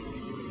office.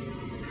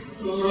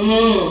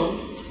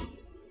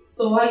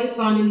 So why are you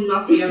sounding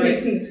naughty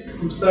already?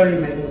 I'm sorry,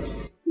 my lord.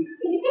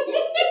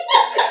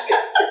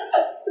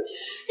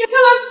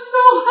 Girl, I'm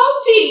so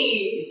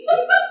happy.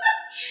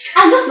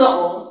 And that's not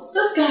all.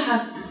 This guy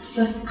has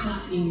first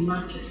class in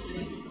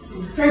marketing.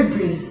 Very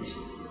brilliant.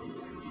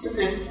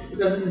 Okay,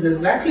 because this is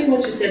exactly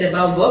what you said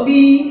about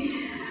Bobby.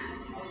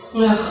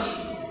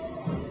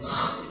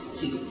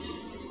 Jeez.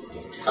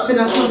 Okay,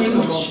 now tell me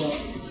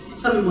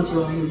what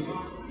you are doing.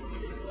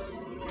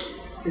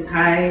 His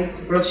height,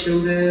 broad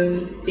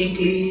shoulders, pink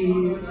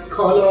lips,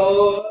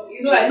 color.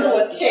 You know I know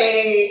what's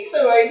okay.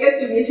 So I get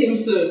to meet him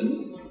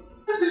soon.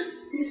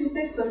 If you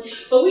say so.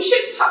 But we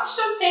should pop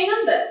champagne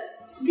on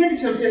this. Get the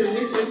champagne on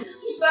this.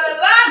 We've got a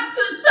lot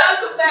to talk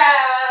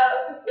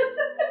about.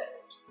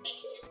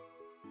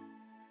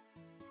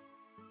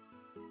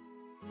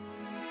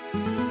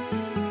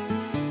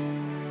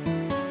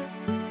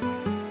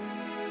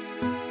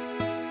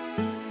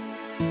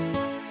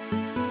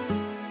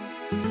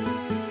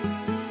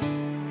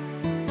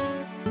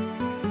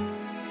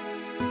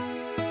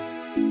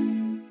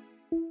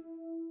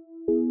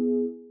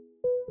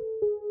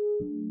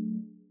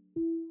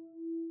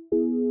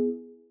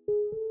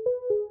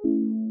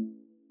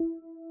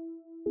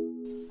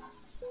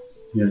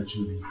 Dear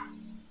Julie,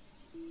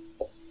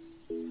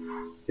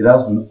 it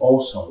has been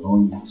awesome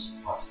knowing what's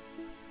past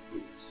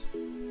weeks.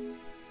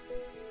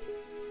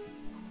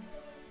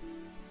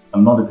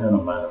 I'm not the kind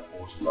of man that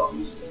falls in love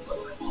easily, but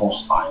of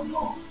course I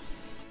know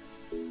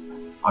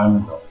I'm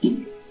in love with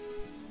you.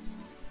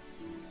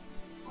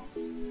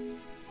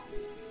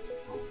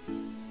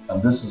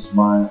 And this is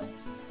my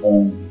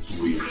own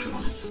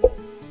reassurance.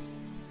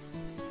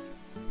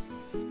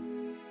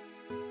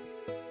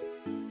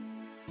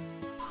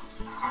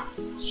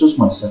 It's just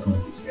my second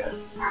week here.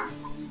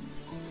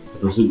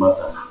 It doesn't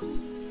matter.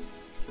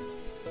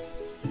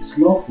 It's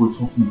love we're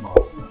talking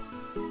about here.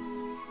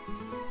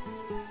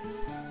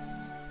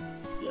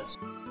 Yes.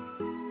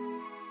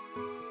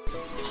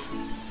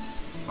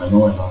 I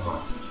know I love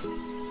her.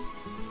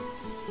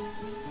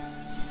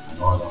 I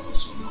know I love her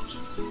so much.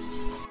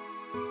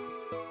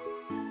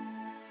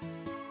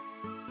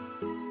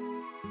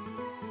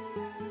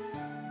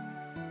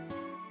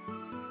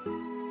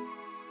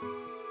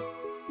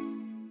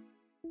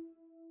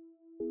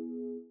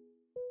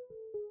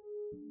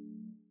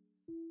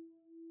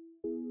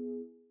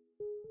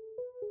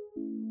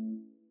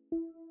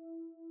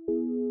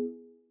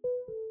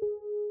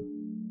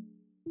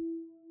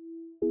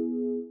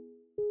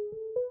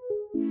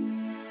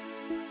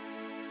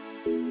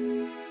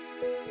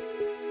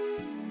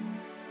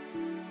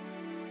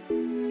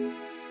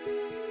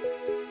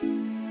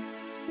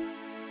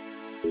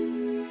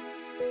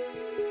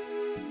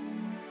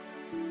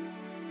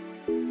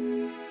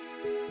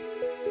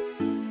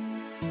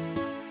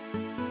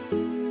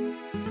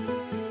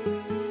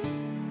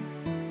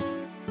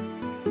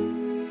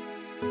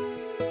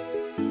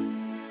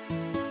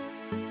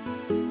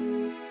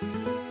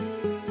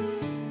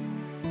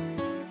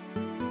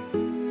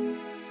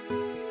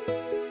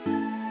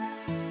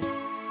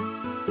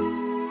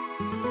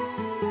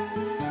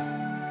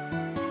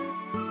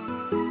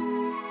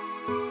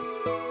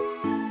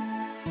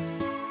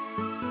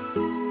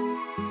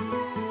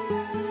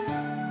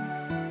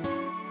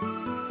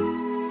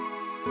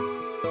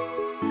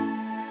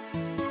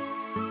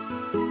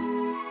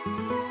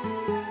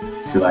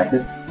 You like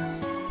it?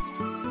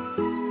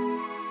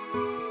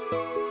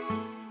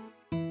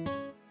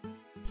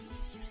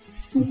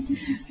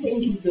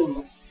 Thank you so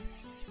much.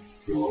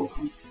 You're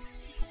welcome.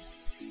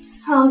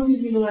 How did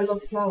you know I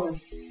love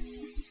flowers?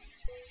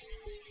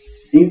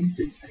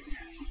 Instinct, I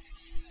guess.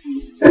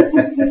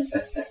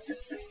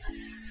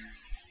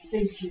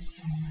 Thank you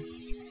so much.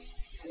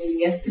 I mean,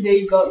 yesterday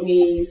you got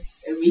me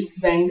a wrist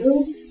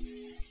bangle.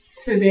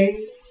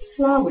 Today,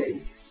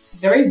 flowers.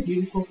 Very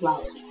beautiful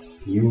flowers.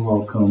 You're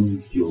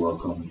welcome, you're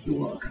welcome, you're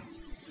welcome.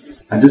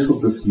 I just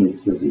hope this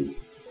makes your day.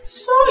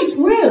 Sure, it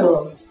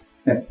will.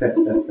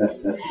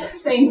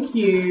 Thank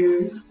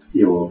you.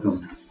 You're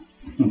welcome.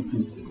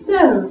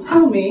 So,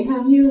 tell me,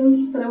 have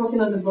you started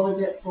working on the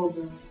budget for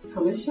the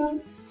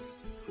commission?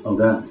 Oh,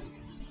 that.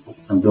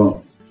 I'm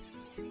done.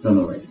 Done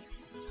already.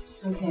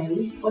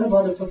 Okay. What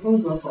about the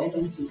proposal for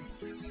FNC?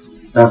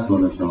 That's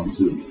what I've done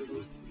too.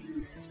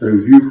 The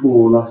review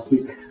for last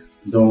week,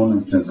 done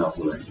and sent out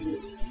already.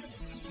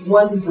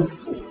 Wonderful.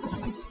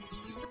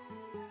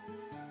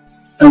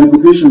 And the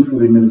petition for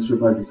the Ministry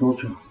of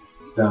Agriculture,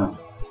 done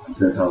and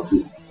sent out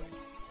too.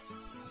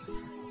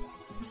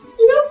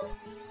 You know,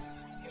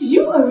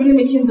 you are really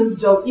making this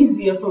job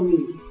easier for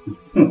me.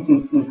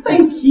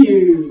 Thank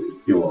you.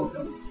 You're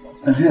welcome.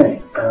 And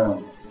hey, I'd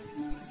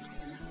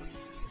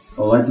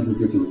like you to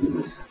take a look at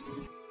this.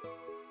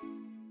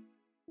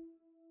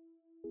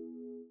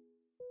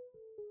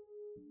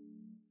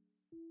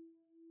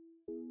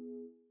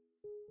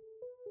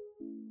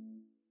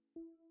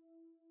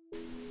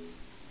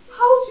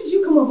 How did you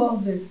come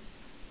about this?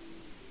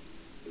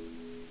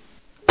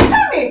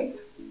 Damn it!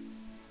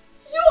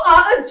 You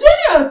are a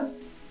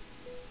genius!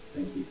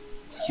 Thank you.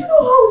 Do you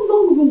know how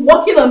long we've been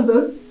working on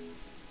this?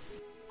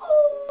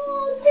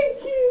 Oh,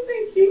 thank you.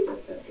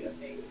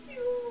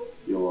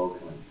 You're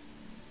welcome.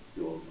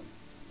 You're welcome.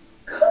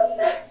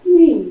 Goodness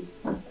me!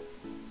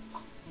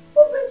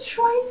 We've been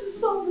trying to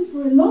solve this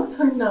for a long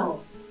time now.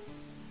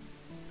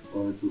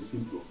 Well, it was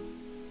simple.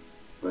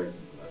 Very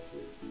simple,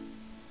 actually.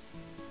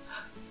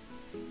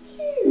 Thank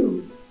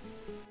you.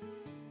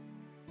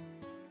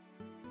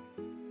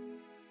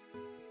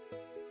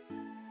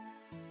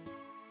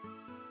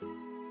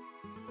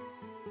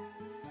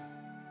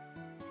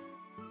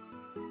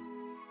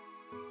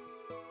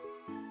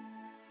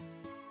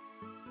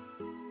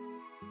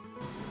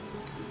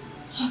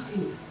 Oh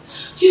goodness,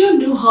 you don't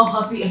know how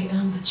happy I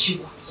am that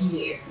you are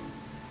here.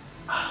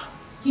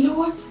 You know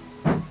what?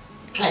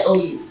 I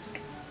owe you.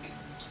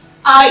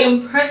 I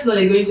am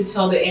personally going to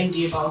tell the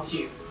MD about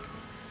you.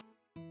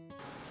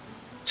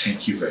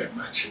 Thank you very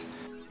much.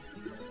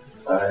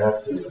 I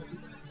have to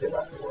get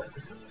back to work.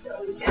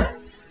 Yeah.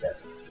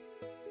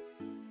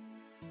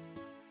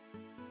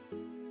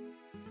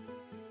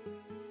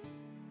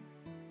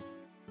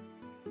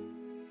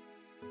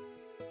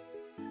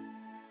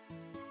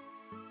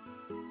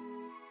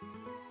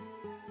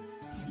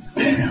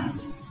 Damn.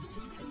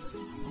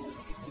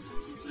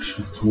 I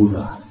should have told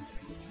her.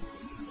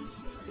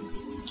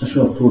 I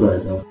should have told her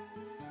enough.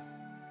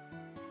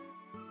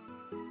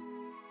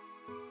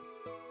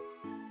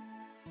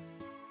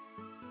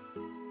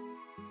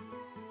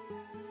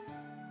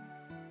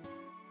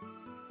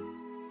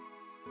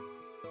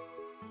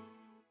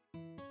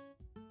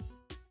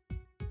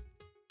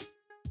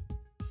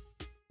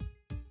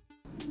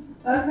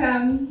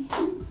 Welcome.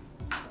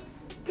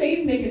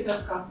 Please make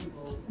yourself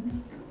comfortable.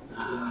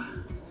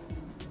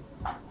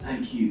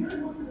 Thank you.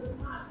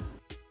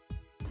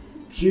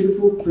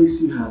 Beautiful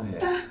place you have here.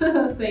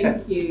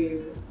 Thank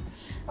you.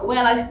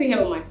 Well, I stay here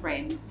with my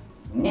friend.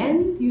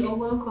 And you are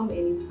welcome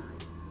anytime.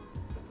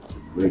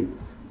 Great.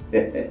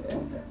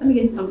 Let me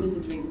get you something to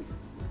drink.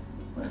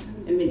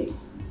 A minute.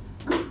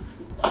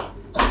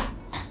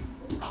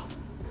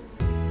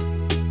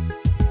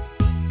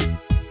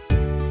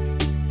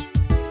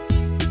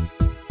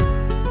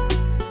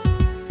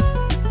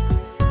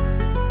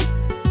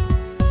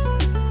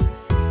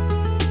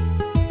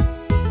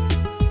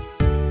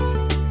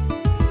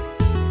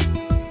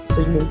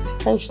 So you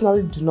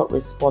intentionally do not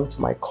respond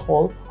to my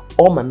call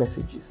or my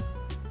messages.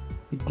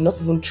 You did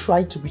not even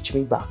try to reach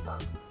me back.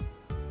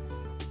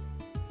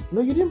 No,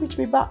 you didn't reach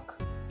me back.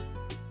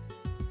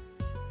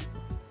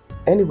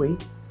 Anyway,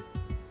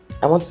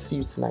 I want to see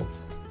you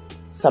tonight.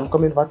 So I'm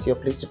coming back to your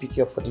place to pick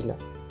you up for dinner.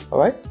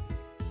 Alright?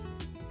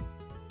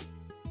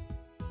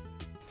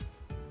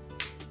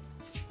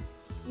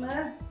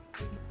 Ma,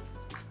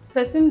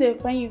 person they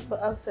find you for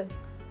outside.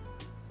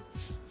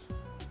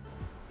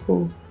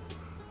 Who?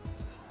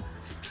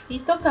 He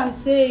talk and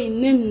say his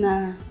name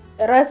na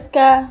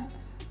Raska.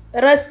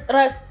 Ras,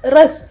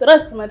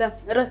 madam.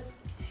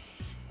 Ras.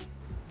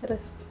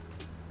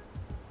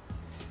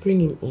 Bring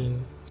him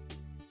in.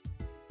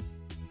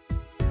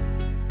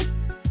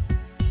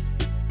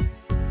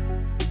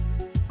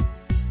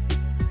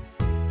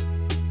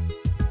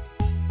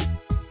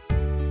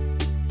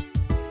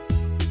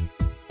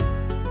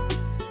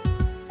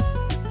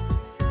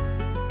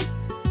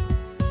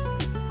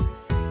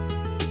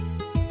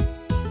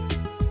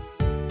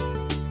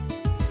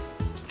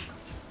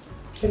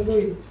 Can go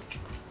eat it.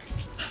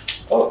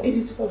 Oh, eat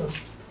it, hold on.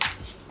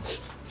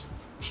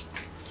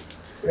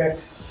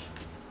 Rex.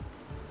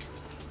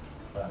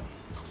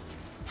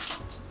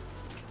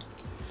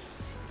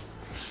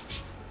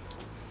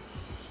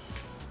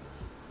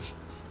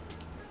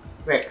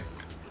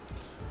 Rex.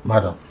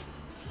 Madam.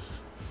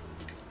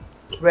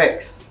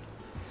 Rex.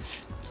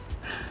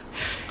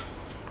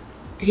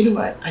 You know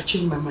what? I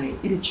changed my mind.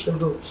 Eat it, chicken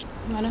go.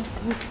 Madam.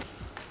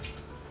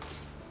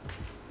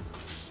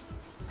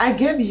 I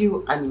gave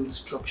you an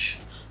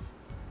instruction.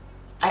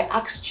 I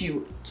asked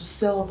you to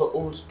sell the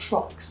old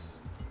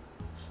trucks.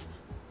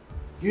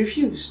 You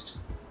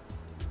refused.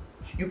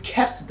 You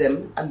kept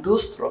them, and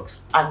those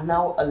trucks are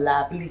now a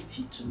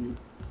liability to me.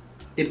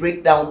 They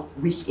break down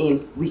week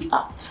in, week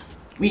out.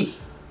 We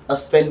are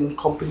spending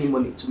company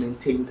money to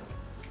maintain them.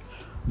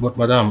 But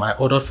madam, I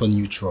ordered for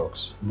new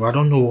trucks, but I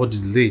don't know what the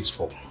delay is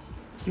for.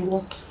 You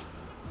what?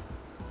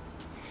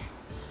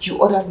 You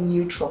ordered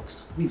new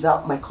trucks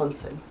without my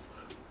consent.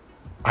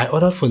 I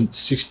ordered for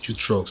 6 new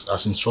trucks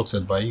as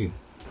instructed by you.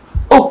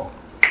 Oh!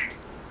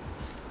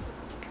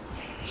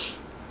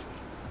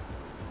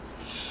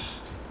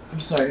 I'm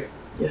sorry.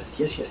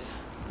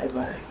 Yes. I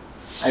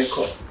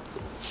recall.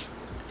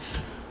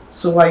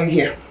 So why are you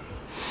here?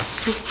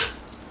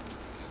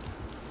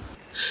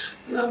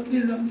 Now,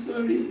 please, I'm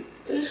sorry.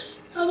 I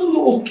don't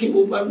know what came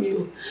over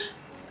me.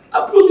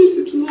 I promise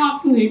it will not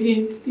happen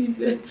again,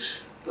 please.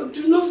 But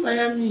do not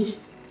fire me,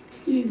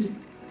 please.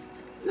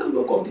 It's not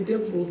work of the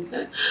devil.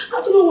 I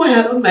don't know why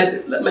I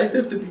allowed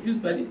myself to be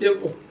used by the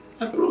devil.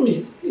 I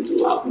promise it will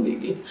not happen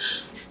again.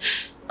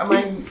 Am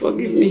I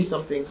missing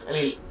something? I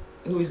mean,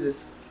 who is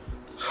this?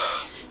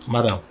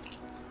 Madam,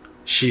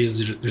 she is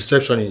the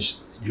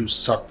receptionist you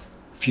sacked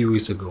a few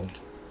weeks ago.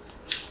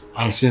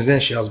 And since then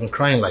she has been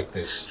crying like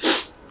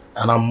this.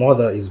 And her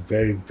mother is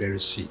very, very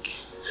sick.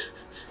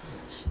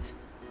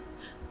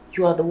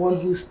 You are the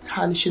one who's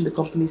tarnishing the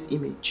company's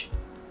image.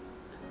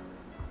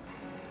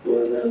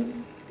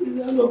 Madam, it's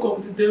not work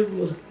of the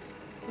devil.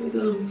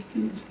 Madam,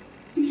 please,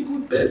 be a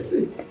good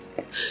person.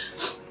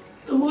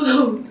 The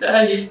mother will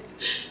die.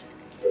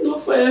 Do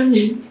not fire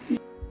me.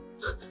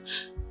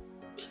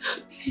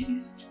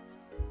 Please.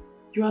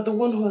 You are the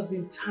one who has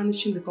been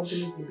tarnishing the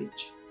company's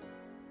image.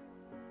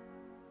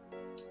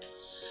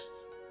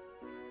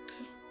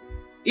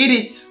 Eat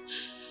it.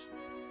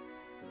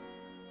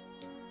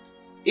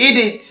 Eat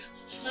it.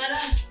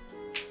 Madam.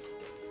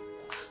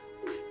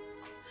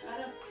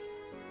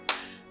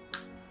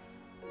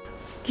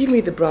 Give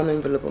me the brown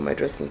envelope on my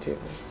dressing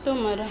table.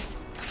 Don't, madam.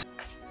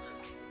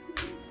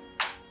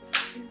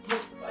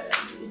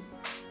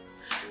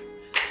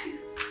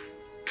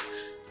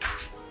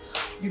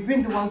 You've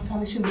been the one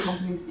tarnishing the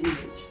company's image.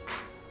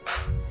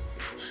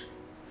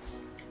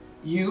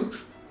 You?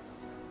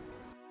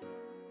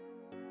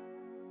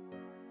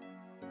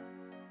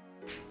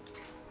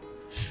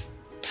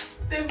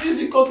 Devil is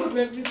the cause of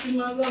everything,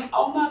 madam. I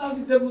will not allow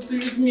the devil to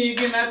use me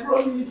again, I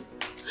promise.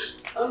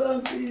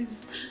 Madam, please.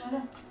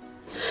 Madam.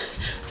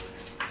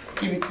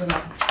 Give it to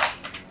her.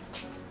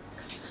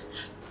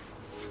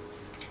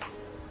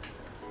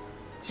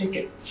 Take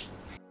it.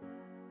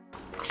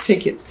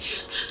 Take it.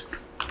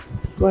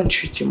 Go and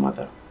treat your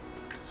mother.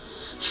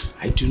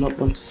 I do not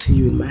want to see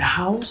you in my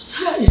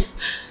house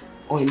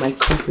or in my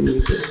company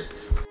again.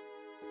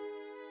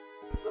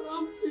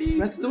 Madam, please.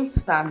 Rex, don't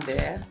stand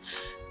there.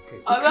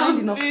 okay.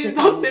 Madam, please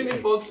don't pay me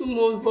for 2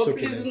 months, but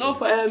okay, please do not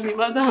fire me,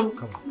 madam.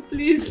 Come on.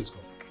 Please. Let's go.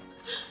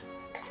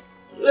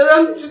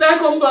 Madam, should I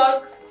come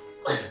back?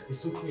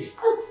 It's okay.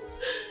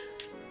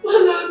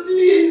 Madam,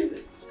 please.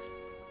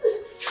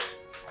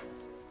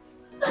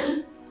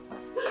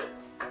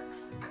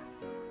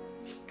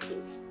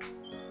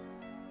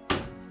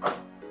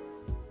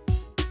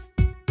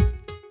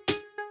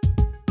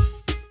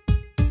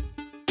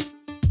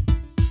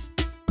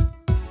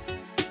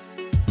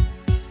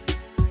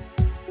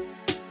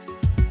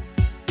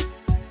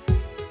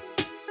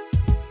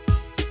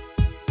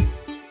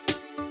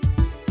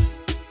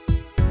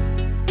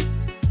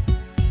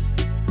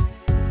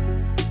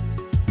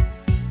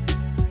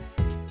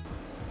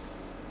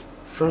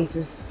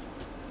 Francis.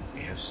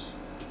 Yes.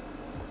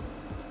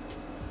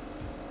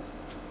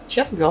 Do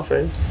you have a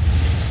girlfriend?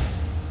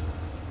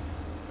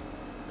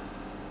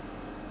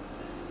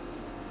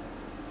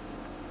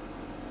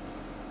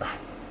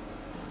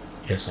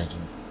 Yes, I do.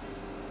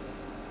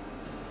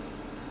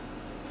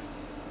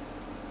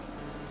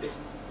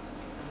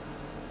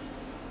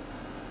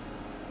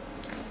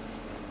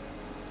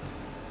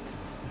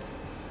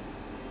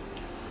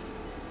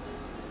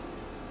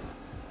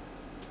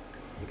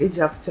 You're going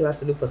to have to tell her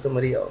to look for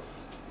somebody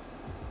else.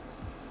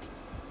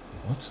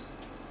 What?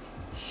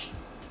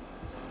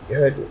 You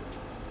heard me.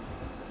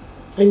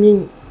 I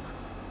mean,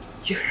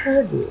 you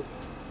heard me.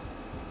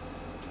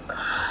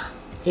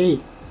 Hey,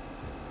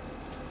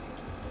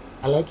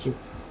 I like you.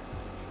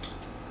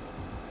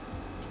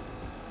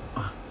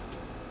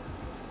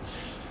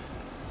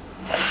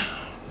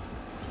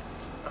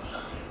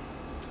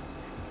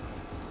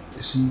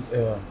 You see,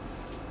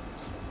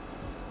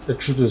 the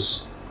truth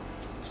is,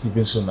 you've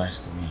been so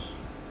nice to me.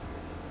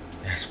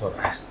 Yes, but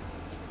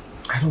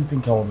I don't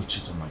think I want to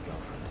cheat on my girlfriend.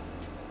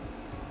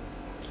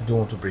 I don't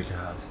want to break her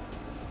heart.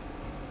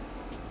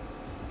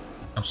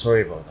 I'm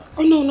sorry about that.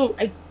 Oh, no,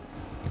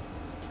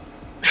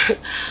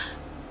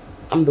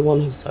 I'm the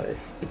one who's sorry.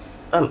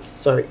 I'm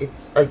sorry,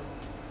 sorry.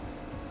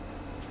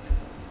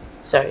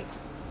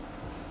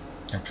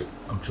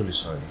 I'm truly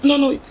sorry.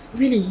 No, it's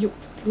really you.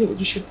 I mean,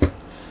 you should...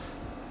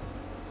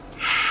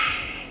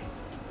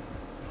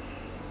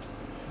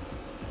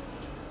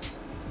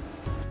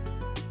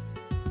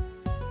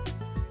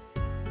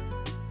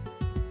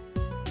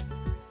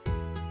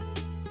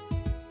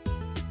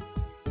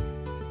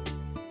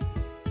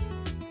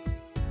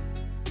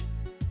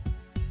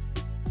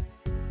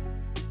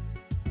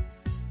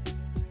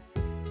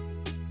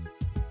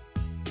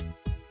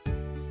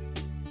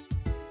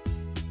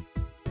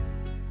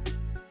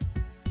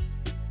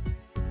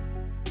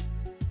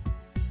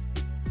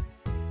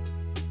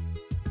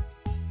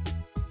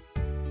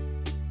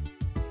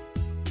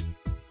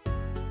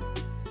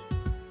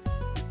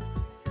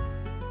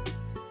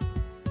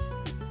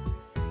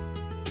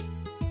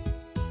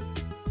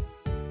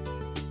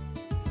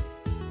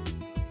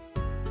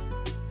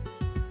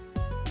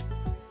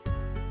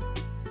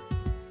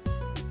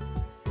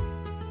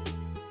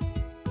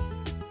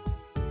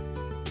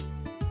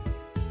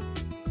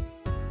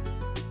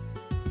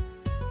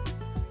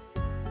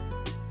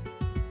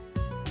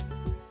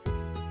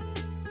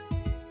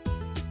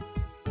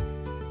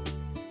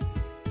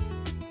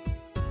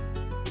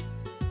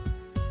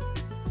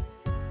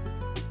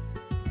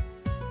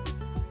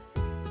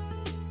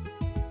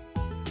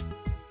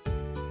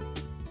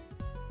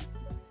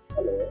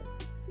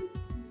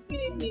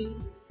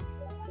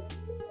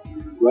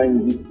 You are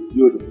indeed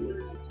beautiful.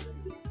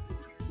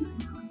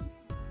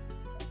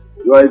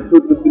 You are a true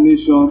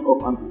definition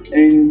of an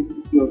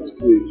entity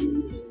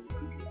creation.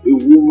 A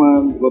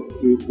woman got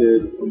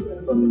created on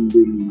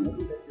Sunday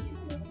morning,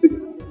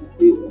 6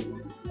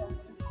 a.m.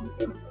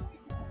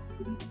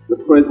 The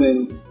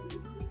presence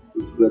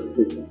is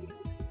breathtaking.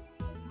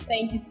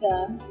 Thank you,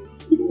 sir.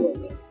 Good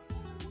work.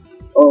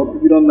 Oh,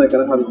 if you don't like,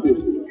 can I have a seat?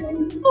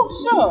 Oh,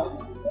 sure.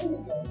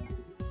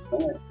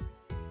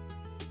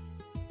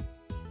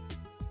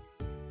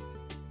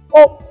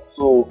 Oh,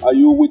 so are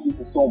you waiting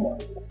for someone?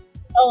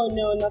 Oh,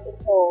 no, not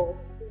at all.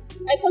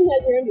 I come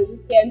here during the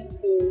weekend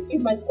to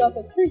give myself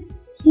a treat.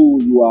 So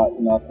you are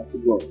in our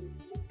category.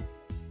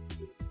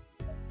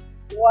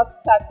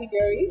 What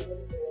category?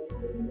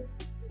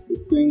 The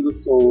single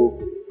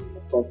soul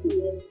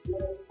associate.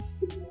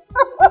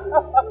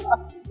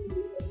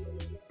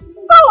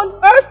 How on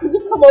earth did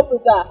you come up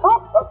with that?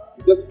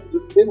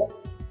 Just came up.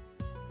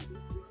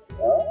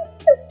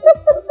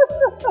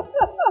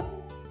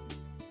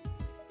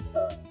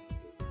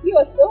 You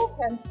are so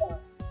handsome.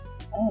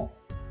 Oh.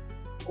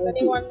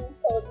 Anyone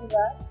told you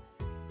that?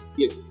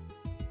 Yes.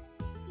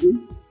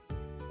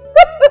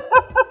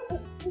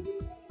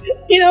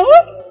 You know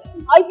what?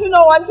 I do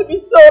not want to be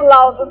so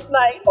loud this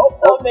night.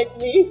 Don't make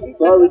me. I'm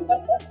sorry.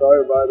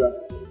 Sorry about that.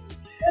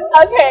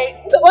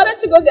 Okay, so why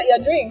don't you go get your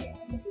drink?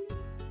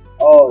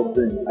 Oh,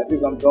 drink. I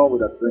think I'm done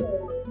with that drink.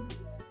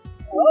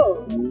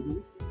 Oh. Mm-hmm.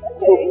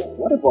 Okay. So,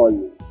 what about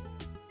you?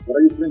 What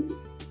are you drinking?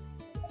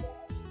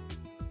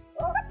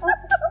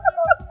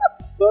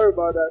 Sorry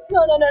about that.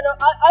 No.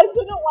 I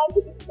do not want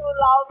to be so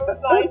loud this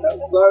night.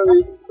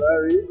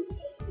 Sorry.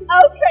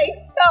 Okay,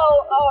 so,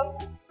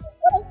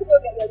 go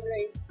get your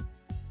drink?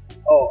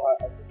 Oh, I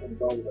think I'm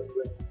done with the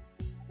drink.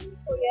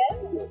 Oh, yeah?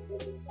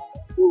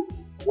 So,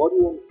 what do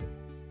you want?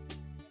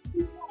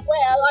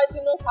 Well, I do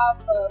not have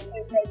a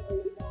favorite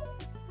drink.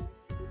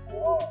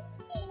 Oh.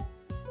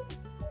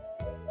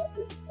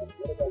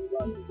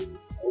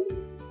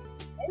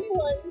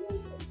 Anyone?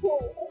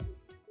 Cool.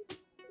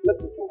 Let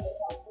me go.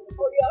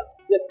 Oh, yeah?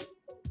 Yes.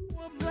 You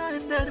were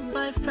blinded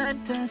by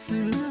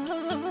fantasy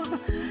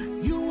love.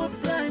 You were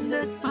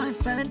blinded by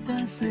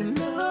fantasy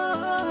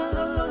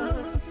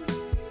love.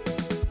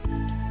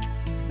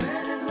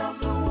 Better love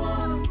the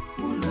one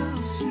who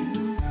loves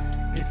you.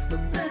 It's the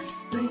best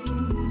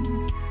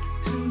thing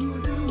to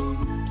do.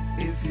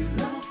 If you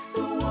love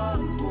the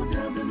one who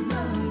doesn't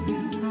love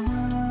you,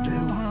 they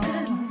will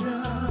end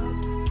up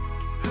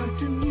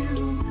hurting you.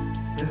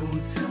 They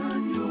will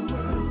turn your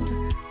world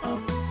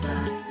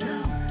upside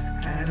down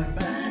and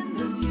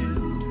abandon you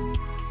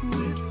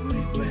with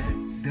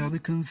regrets. There'll be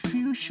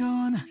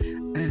confusion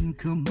and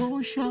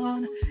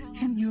commotion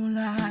in your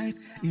life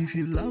if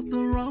you love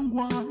the wrong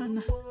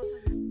one.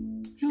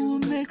 You'll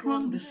make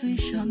wrong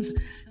decisions,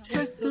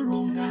 take the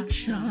wrong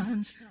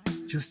actions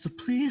just to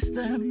please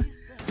them.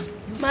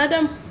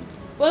 Madam,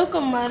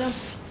 welcome, madam.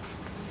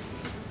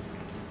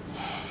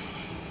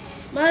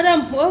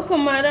 Madam,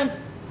 welcome, madam.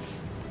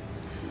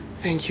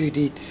 Thank you,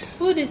 Edith.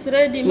 Food is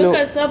ready. No,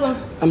 Make a supper.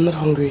 I'm not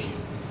hungry.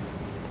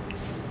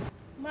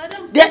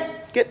 Madam. Get.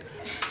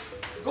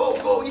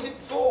 Go,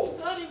 Edith, go.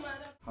 Sorry,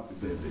 madam. Happy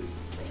birthday.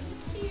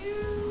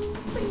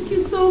 Thank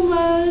you so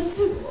much.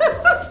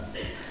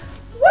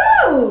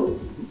 Wow!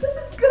 This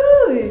is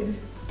good.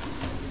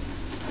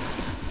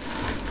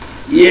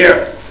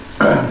 Yeah.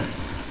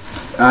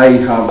 I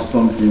have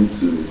something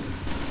to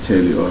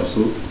tell you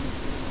also,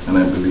 and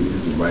I believe this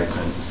is the right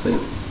time to say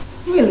it.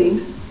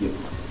 Really? Yep.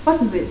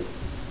 What is it?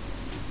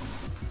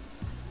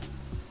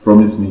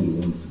 Promise me you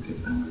won't get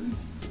angry.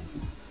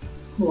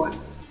 Why?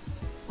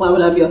 Why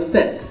would I be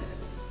upset?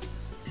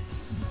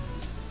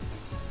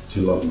 Do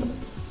you love me?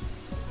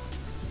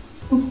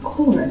 Of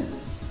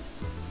course.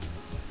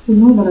 You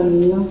know that I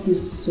love you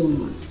so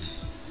much.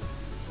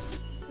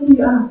 What do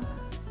you ask?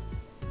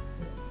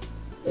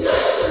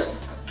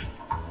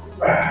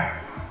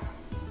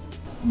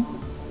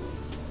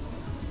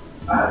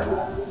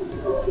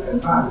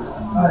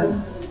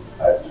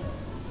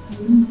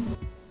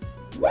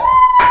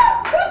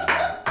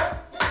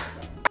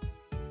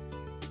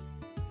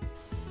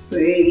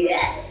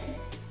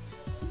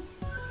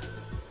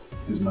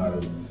 He's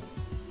married.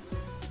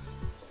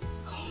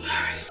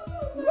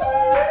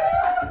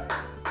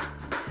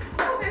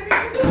 Oh, baby,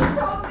 you should have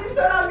told me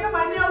so I'll get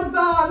my nails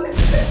done.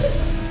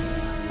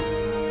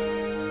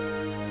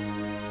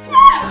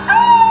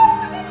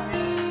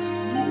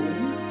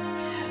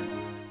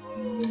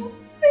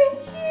 Thank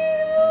you.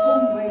 Oh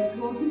my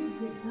god, this is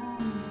a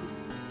gun.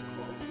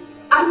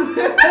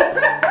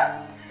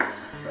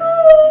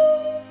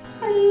 Oh,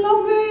 I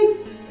love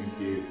it. Thank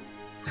you.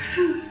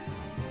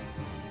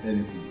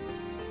 Anything.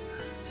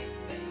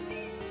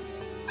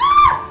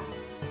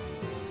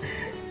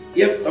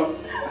 Yep. I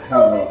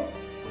have a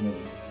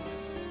notice.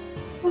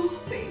 Oh,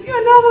 thank you.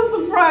 Another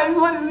surprise.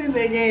 What is it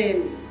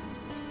again?